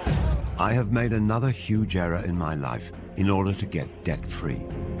 stating, "I have made another huge error in my life in order to get debt-free."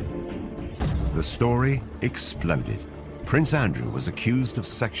 The story exploded. Prince Andrew was accused of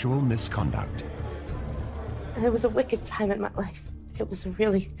sexual misconduct. It was a wicked time in my life. It was a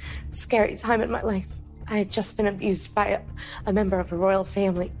really scary time in my life. I had just been abused by a member of a royal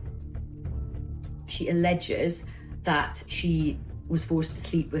family. She alleges that she was forced to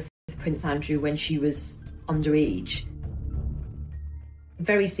sleep with Prince Andrew when she was underage.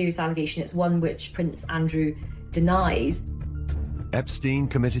 Very serious allegation. It's one which Prince Andrew denies. Epstein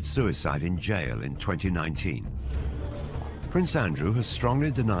committed suicide in jail in 2019. Prince Andrew has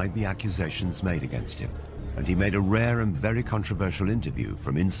strongly denied the accusations made against him, and he made a rare and very controversial interview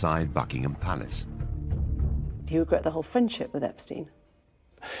from inside Buckingham Palace. Do you regret the whole friendship with Epstein?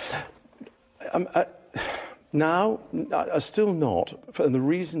 Still not. And the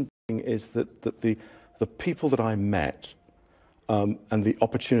reason is that the people that I met and the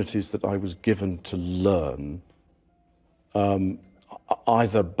opportunities that I was given to learn,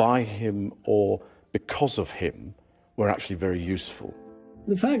 either by him or because of him, were actually very useful.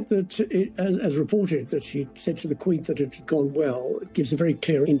 The fact that, as reported, that he said to the Queen that it had gone well, gives a very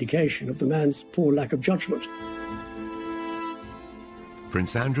clear indication of the man's poor lack of judgment.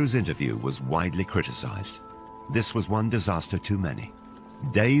 Prince Andrew's interview was widely criticised. This was one disaster too many.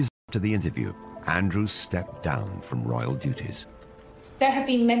 Days To the interview, Andrew stepped down from royal duties. There have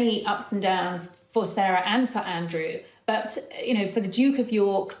been many ups and downs for Sarah and for Andrew, but, for the Duke of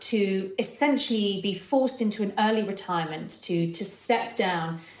York to essentially be forced into an early retirement, to step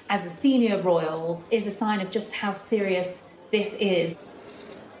down as a senior royal, is a sign of just how serious this is.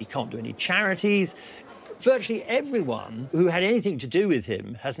 He can't do any charities. Virtually everyone who had anything to do with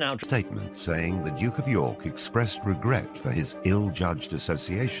him has now... Statement saying the Duke of York expressed regret for his ill-judged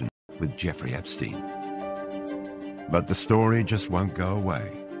association with Jeffrey Epstein. But the story just won't go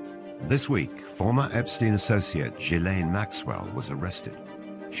away. This week, former Epstein associate Ghislaine Maxwell was arrested.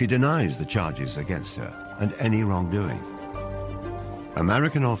 She denies the charges against her and any wrongdoing.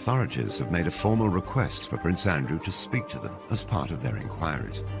 American authorities have made a formal request for Prince Andrew to speak to them as part of their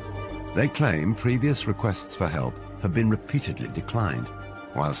inquiries. They claim previous requests for help have been repeatedly declined,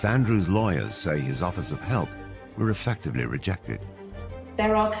 whilst Andrew's lawyers say his offers of help were effectively rejected.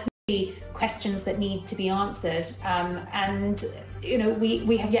 There are clearly questions that need to be answered, and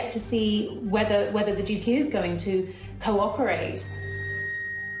we have yet to see whether the Duke is going to cooperate.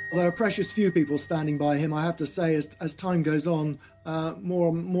 There are precious few people standing by him, I have to say. As time goes on, more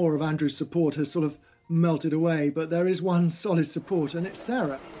and more of Andrew's support has sort of melted away, but there is one solid support, and it's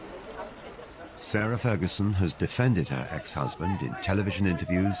Sarah. Sarah Ferguson has defended her ex-husband in television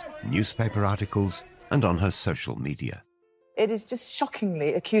interviews, newspaper articles, and on her social media. It is just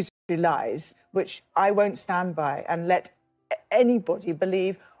shockingly accusatory lies, which I won't stand by and let anybody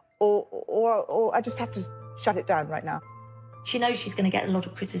believe, or I just have to shut it down right now. She knows she's going to get a lot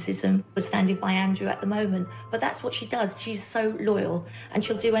of criticism for standing by Andrew at the moment, but that's what she does. She's so loyal, and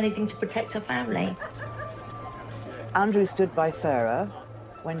she'll do anything to protect her family. Andrew stood by Sarah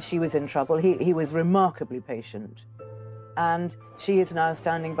when she was in trouble. He was remarkably patient, and she is now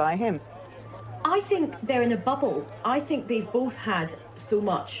standing by him. I think they're in a bubble. I think they've both had so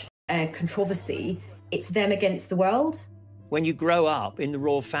much controversy. It's them against the world. When you grow up in the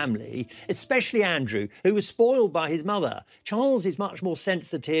royal family, especially Andrew, who was spoiled by his mother, Charles is much more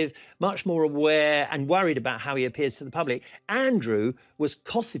sensitive, much more aware and worried about how he appears to the public. Andrew was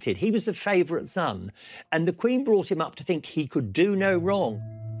cosseted. He was the favourite son, and the Queen brought him up to think he could do no wrong.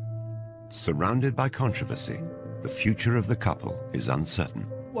 Surrounded by controversy, the future of the couple is uncertain.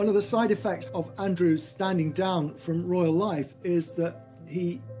 One of the side effects of Andrew's standing down from royal life is that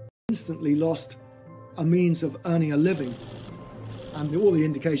he instantly lost a means of earning a living. And all the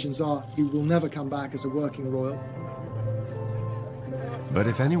indications are he will never come back as a working royal. But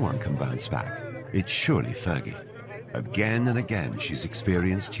if anyone can bounce back, it's surely Fergie. Again and again, she's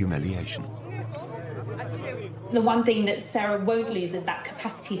experienced humiliation. The one thing that Sarah won't lose is that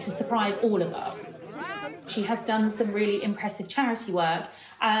capacity to surprise all of us. She has done some really impressive charity work,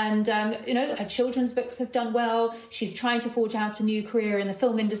 and her children's books have done well. She's trying to forge out a new career in the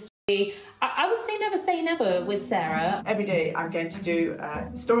film industry. I would say never with Sarah. Every day I'm going to do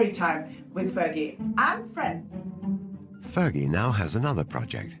story time with Fergie and friends. Fergie now has another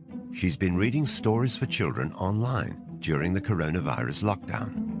project. She's been reading stories for children online during the coronavirus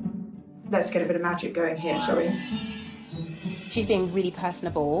lockdown. Let's get a bit of magic going here, shall we? She's being really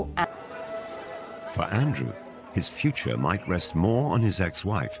personable. For Andrew, his future might rest more on his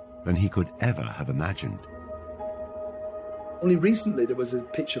ex-wife than he could ever have imagined. Only recently there was a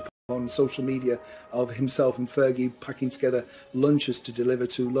picture on social media of himself and Fergie packing together lunches to deliver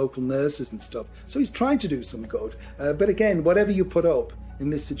to local nurses and stuff. So he's trying to do some good. But again, whatever you put up in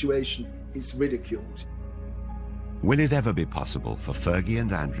this situation is ridiculed. Will it ever be possible for Fergie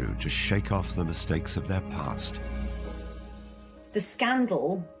and Andrew to shake off the mistakes of their past? The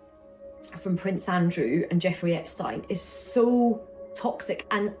scandal from Prince Andrew and Jeffrey Epstein is so toxic,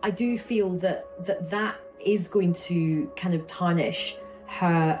 and I do feel that is going to kind of tarnish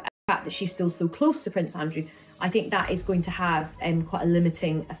her. The fact that she's still so close to Prince Andrew, I think that is going to have quite a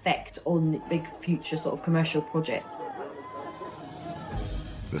limiting effect on big future sort of commercial projects.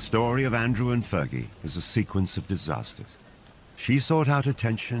 The story of Andrew and Fergie is a sequence of disasters. She sought out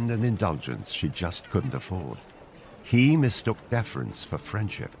attention and indulgence she just couldn't afford. He mistook deference for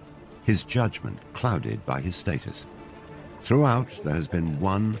friendship, his judgment clouded by his status. Throughout, there has been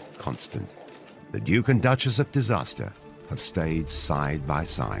one constant. The Duke and Duchess of disaster have stayed side by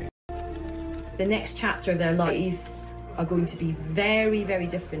side. The next chapter of their lives are going to be very, very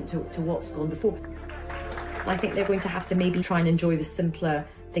different to what's gone before. I think they're going to have to maybe try and enjoy the simpler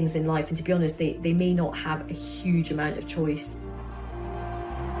things in life, and to be honest, they may not have a huge amount of choice.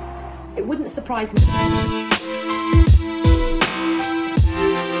 It wouldn't surprise me.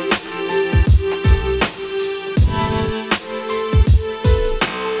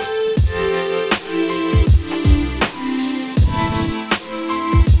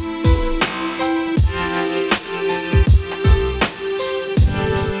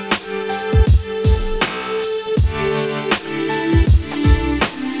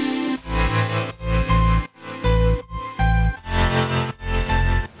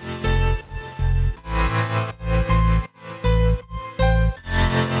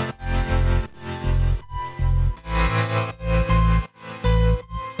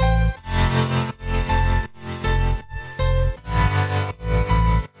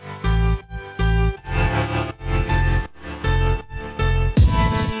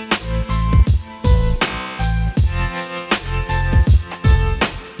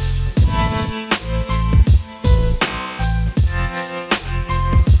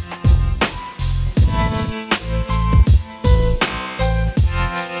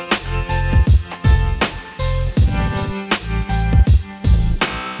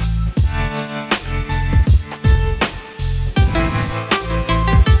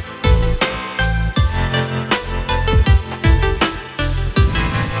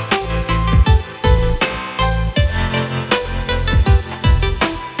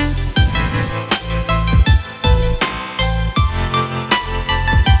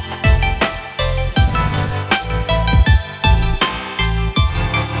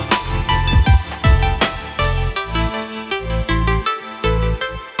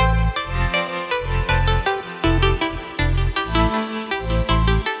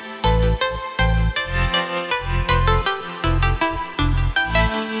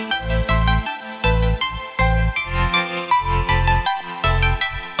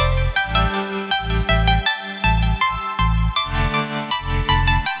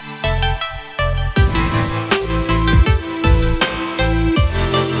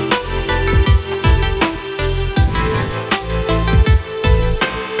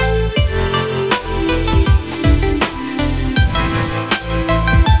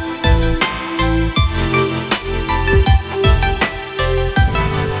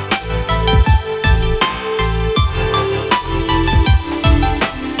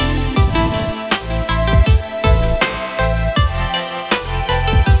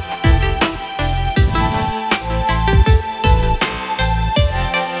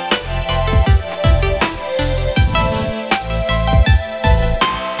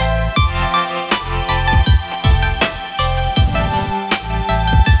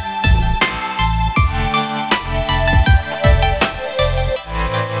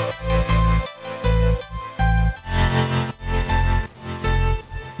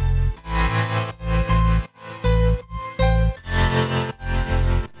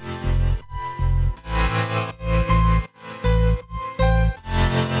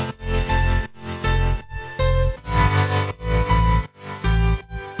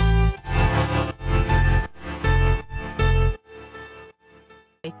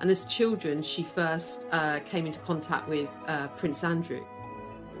 And as children, she first came into contact with Prince Andrew.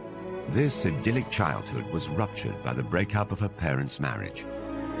 This idyllic childhood was ruptured by the breakup of her parents' marriage.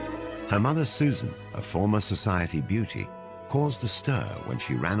 Her mother, Susan, a former society beauty, caused a stir when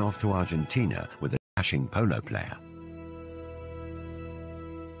she ran off to Argentina with a dashing polo player.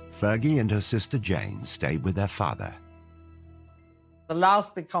 Fergie and her sister Jane stayed with their father. The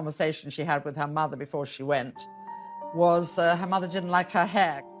last big conversation she had with her mother before she went was her mother didn't like her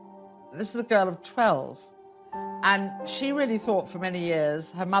hair. This is a girl of 12. And she really thought for many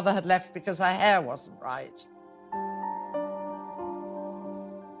years her mother had left because her hair wasn't right.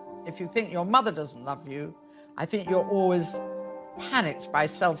 If you think your mother doesn't love you, I think you're always panicked by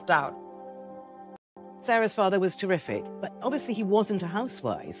self-doubt. Sarah's father was terrific, but obviously he wasn't a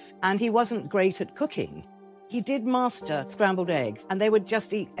housewife, and he wasn't great at cooking. He did master scrambled eggs, and they would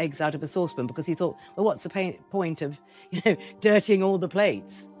just eat eggs out of a saucepan because he thought, well, what's the point of, dirtying all the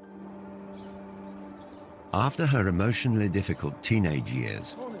plates? After her emotionally difficult teenage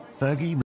years, Fergie